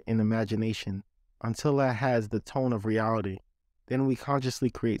experience it in imagination until it has the tone of reality, then we consciously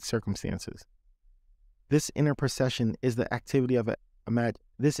create circumstances. This inner procession is the activity of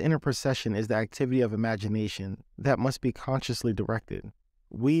imagination that must be consciously directed.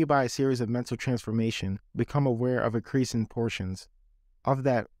 We, by a series of mental transformation, become aware of increasing portions of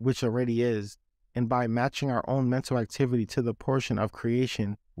that which already is, and by matching our own mental activity to the portion of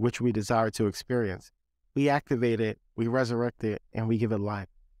creation which we desire to experience, we activate it, we resurrect it, and we give it life.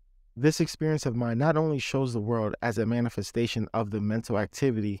 This experience of mind not only shows the world as a manifestation of the mental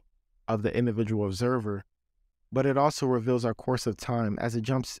activity of the individual observer, but it also reveals our course of time as it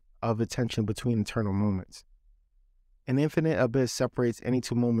jumps of attention between eternal moments. An infinite abyss separates any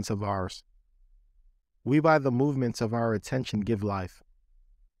two moments of ours. We, by the movements of our attention, give life.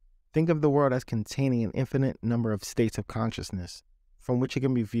 Think of the world as containing an infinite number of states of consciousness from which it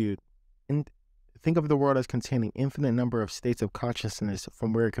can be viewed. And think of the world as containing infinite number of states of consciousness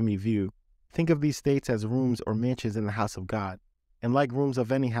from where it can be viewed. Think of these states as rooms or mansions in the house of God, and like rooms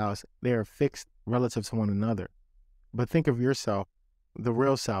of any house, they are fixed relative to one another. But think of yourself, the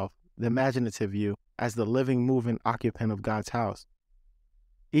real self, the imaginative you, as the living, moving occupant of God's house.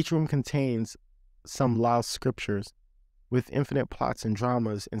 Each room contains some lost scriptures with infinite plots and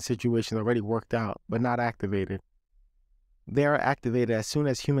dramas and situations already worked out, but not activated. They are activated as soon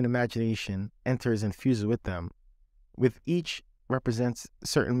as human imagination enters and fuses with them. With each represents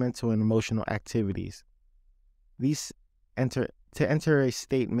certain mental and emotional activities. To enter a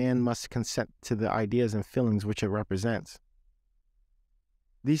state, man must consent to the ideas and feelings which it represents.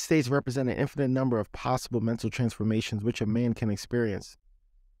 These states represent an infinite number of possible mental transformations which a man can experience.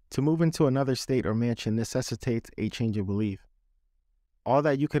 To move into another state or mansion necessitates a change of belief. All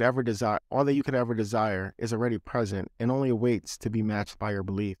that you could ever desire is already present and only awaits to be matched by your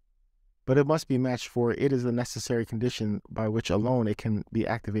belief. But it must be matched, for it is the necessary condition by which alone it can be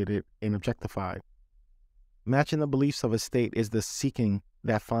activated and objectified. Matching the beliefs of a state is the seeking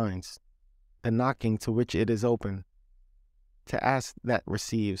that finds, the knocking to which it is open, to ask that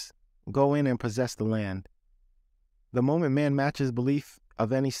receives. Go in and possess the land. The moment man matches belief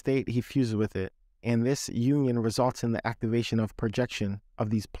of any state, he fuses with it, and this union results in the activation of projection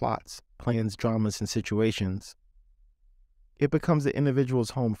of these plots, plans, dramas, and situations. It becomes the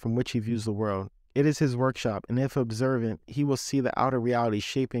individual's home from which he views the world. It is his workshop, and if observant, he will see the outer reality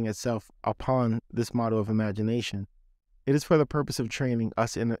shaping itself upon this model of imagination. It is for the purpose of training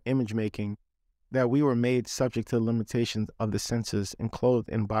us in image making that we were made subject to the limitations of the senses and clothed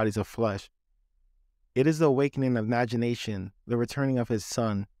in bodies of flesh. It is the awakening of imagination, the returning of his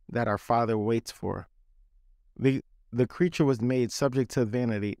Son, that our Father waits for. The creature was made subject to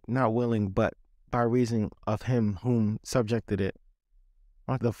vanity, not willing, but by reason of him whom subjected it.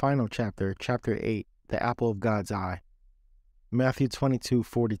 On the final chapter, chapter 8, the apple of God's eye. Matthew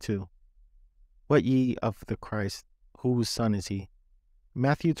 22:42. What ye of the Christ? Whose son is he?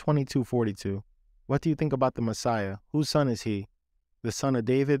 Matthew 22:42. What do you think about the Messiah? Whose son is he? The son of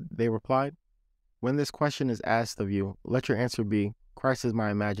David, they replied. When this question is asked of you, let your answer be, Christ is my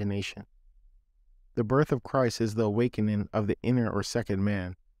imagination. The birth of Christ is the awakening of the inner or second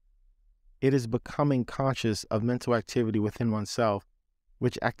man. It is becoming conscious of mental activity within oneself,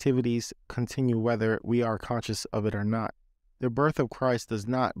 which activities continue whether we are conscious of it or not. The birth of Christ does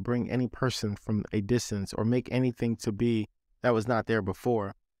not bring any person from a distance or make anything to be that was not there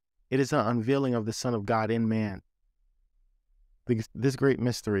before. It is an unveiling of the Son of God in man. This great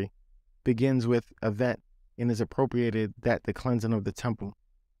mystery begins with event and is appropriated that the cleansing of the temple.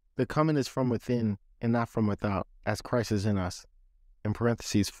 The coming is from within and not from without, as Christ is in us. In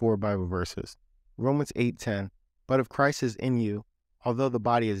parentheses, 4 Bible verses. Romans 8:10. But if Christ is in you, although the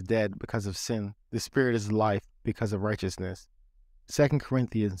body is dead because of sin, the spirit is life because of righteousness. 2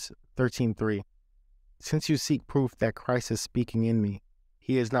 Corinthians 13:3. Since you seek proof that Christ is speaking in me,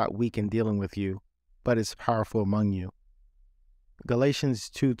 he is not weak in dealing with you, but is powerful among you. Galatians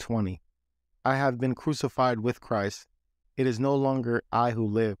 2:20. I have been crucified with Christ. It is no longer I who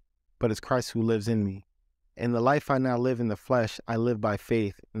live, but it's Christ who lives in me. In the life I now live in the flesh, I live by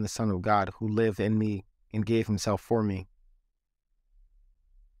faith in the Son of God who lived in me and gave himself for me.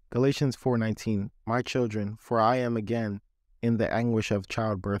 Galatians 4:19. My children, for I am again in the anguish of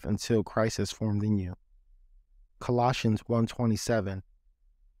childbirth until Christ is formed in you. Colossians 1:27.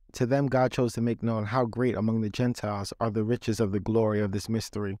 To them God chose to make known how great among the Gentiles are the riches of the glory of this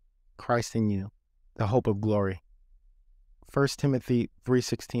mystery, Christ in you, the hope of glory. 1 Timothy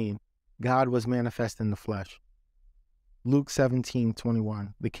 3:16. God was manifest in the flesh. Luke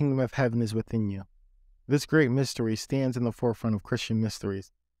 17:21. The kingdom of heaven is within you. This great mystery stands in the forefront of Christian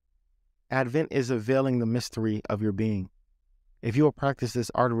mysteries. Advent is unveiling the mystery of your being. If you will practice this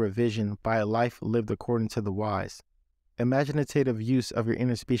art of revision by a life lived according to the wise, imaginative use of your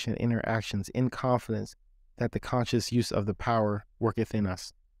inner speech and inner actions in confidence that the conscious use of the power worketh in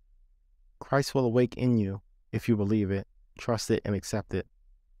us, Christ will awake in you if you believe it, trust it, and accept it.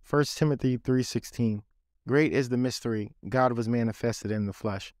 1 Timothy 3:16. Great is the mystery, God was manifested in the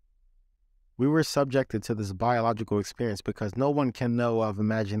flesh. We were subjected to this biological experience because no one can know of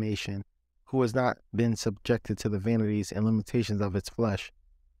imagination who has not been subjected to the vanities and limitations of its flesh,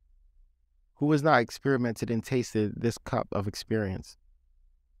 who has not experimented and tasted this cup of experience.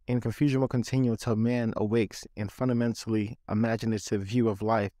 And confusion will continue until man awakes and fundamentally imaginative view of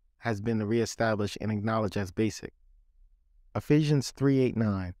life has been reestablished and acknowledged as basic. Ephesians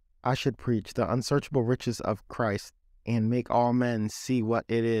 3:8-9. I should preach the unsearchable riches of Christ and make all men see what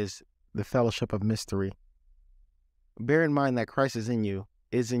it is, the fellowship of mystery. Bear in mind that Christ is in you,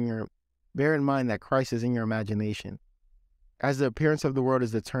 Bear in mind that Christ is in your imagination. As the appearance of the world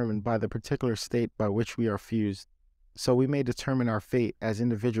is determined by the particular state by which we are fused, so we may determine our fate as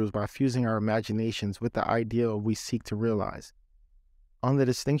individuals by fusing our imaginations with the ideal we seek to realize. On the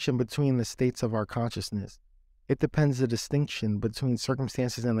distinction between the states of our consciousness, it depends the distinction between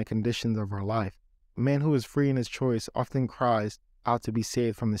circumstances and the conditions of our life. A man who is free in his choice often cries out to be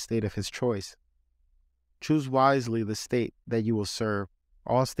saved from the state of his choice. Choose wisely the state that you will serve.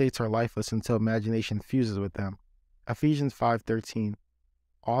 All states are lifeless until imagination fuses with them. Ephesians 5:13.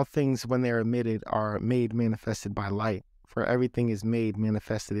 All things when they are emitted are made manifested by light, for everything is made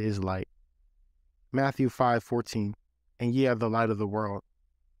manifested is light. Matthew 5:14. And ye are the light of the world,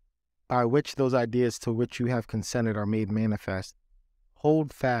 by which those ideas to which you have consented are made manifest.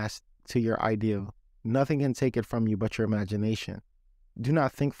 Hold fast to your ideal. Nothing can take it from you but your imagination. Do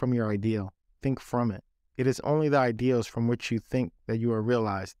not think from your ideal. Think from it. It is only the ideals from which you think that you are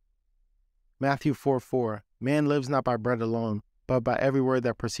realized. Matthew 4:4. Man lives not by bread alone, but by every word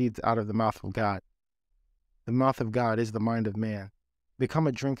that proceeds out of the mouth of God. The mouth of God is the mind of man. Become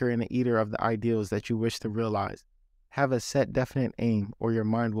a drinker and an eater of the ideals that you wish to realize. Have a set definite aim, or your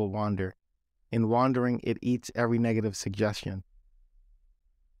mind will wander. In wandering, it eats every negative suggestion.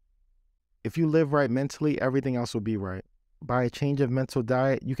 If you live right mentally, everything else will be right. By a change of mental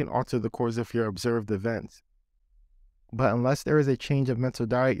diet, you can alter the course of your observed events. But unless there is a change of mental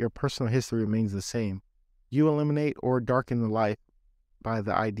diet, your personal history remains the same. You eliminate or darken the life by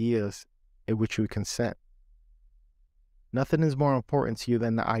the ideas in which you consent. Nothing is more important to you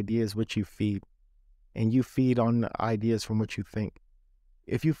than the ideas which you feed, and you feed on the ideas from which you think.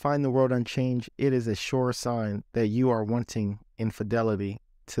 If you find the world unchanged, it is a sure sign that you are wanting in fidelity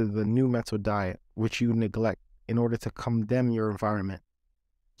to the new mental diet, which you neglect in order to condemn your environment.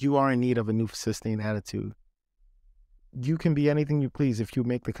 You are in need of a new sustained attitude. You can be anything you please if you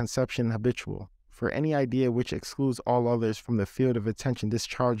make the conception habitual, for any idea which excludes all others from the field of attention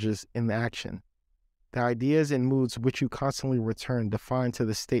discharges in the action. The ideas and moods which you constantly return define to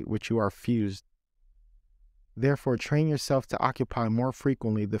the state which you are fused. Therefore, train yourself to occupy more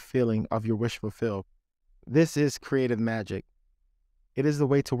frequently the feeling of your wish fulfilled. This is creative magic. It is the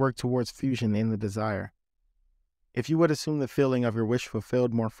way to work towards fusion in the desire. If you would assume the feeling of your wish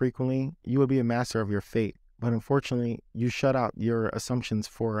fulfilled more frequently, you would be a master of your fate. But unfortunately, you shut out your assumptions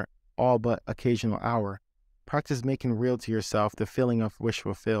for all but occasional hour. Practice making real to yourself the feeling of wish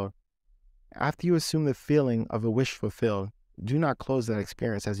fulfilled. After you assume the feeling of a wish fulfilled, do not close that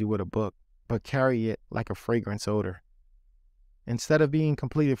experience as you would a book, but carry it like a fragrance odor. Instead of being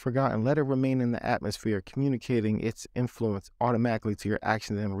completely forgotten, let it remain in the atmosphere, communicating its influence automatically to your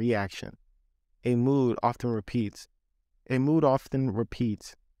action and reaction. A mood often repeats,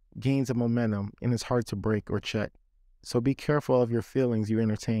 gains a momentum, and is hard to break or check. So be careful of your feelings you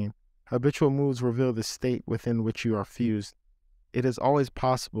entertain. Habitual moods reveal the state within which you are fused. It is always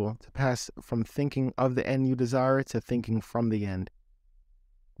possible to pass from thinking of the end you desire to thinking from the end.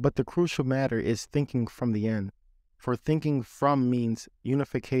 But the crucial matter is thinking from the end, for thinking from means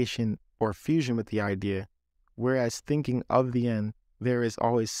unification or fusion with the idea, whereas thinking of the end, there is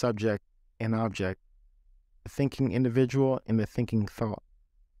always subject and object, the thinking individual and the thinking thought.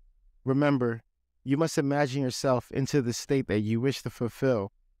 Remember, you must imagine yourself into the state that you wish to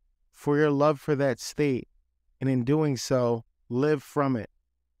fulfill, for your love for that state, and in doing so, live from it,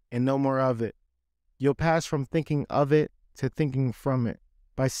 and no more of it. You'll pass from thinking of it to thinking from it,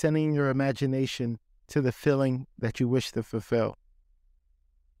 by sending your imagination to the feeling that you wish to fulfill.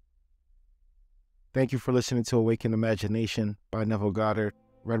 Thank you for listening to Awaken Imagination by Neville Goddard,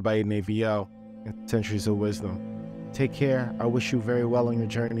 read by Neville and Centuries of Wisdom. Take care. I wish you very well on your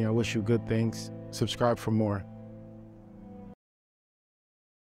journey. I wish you good things. Subscribe for more.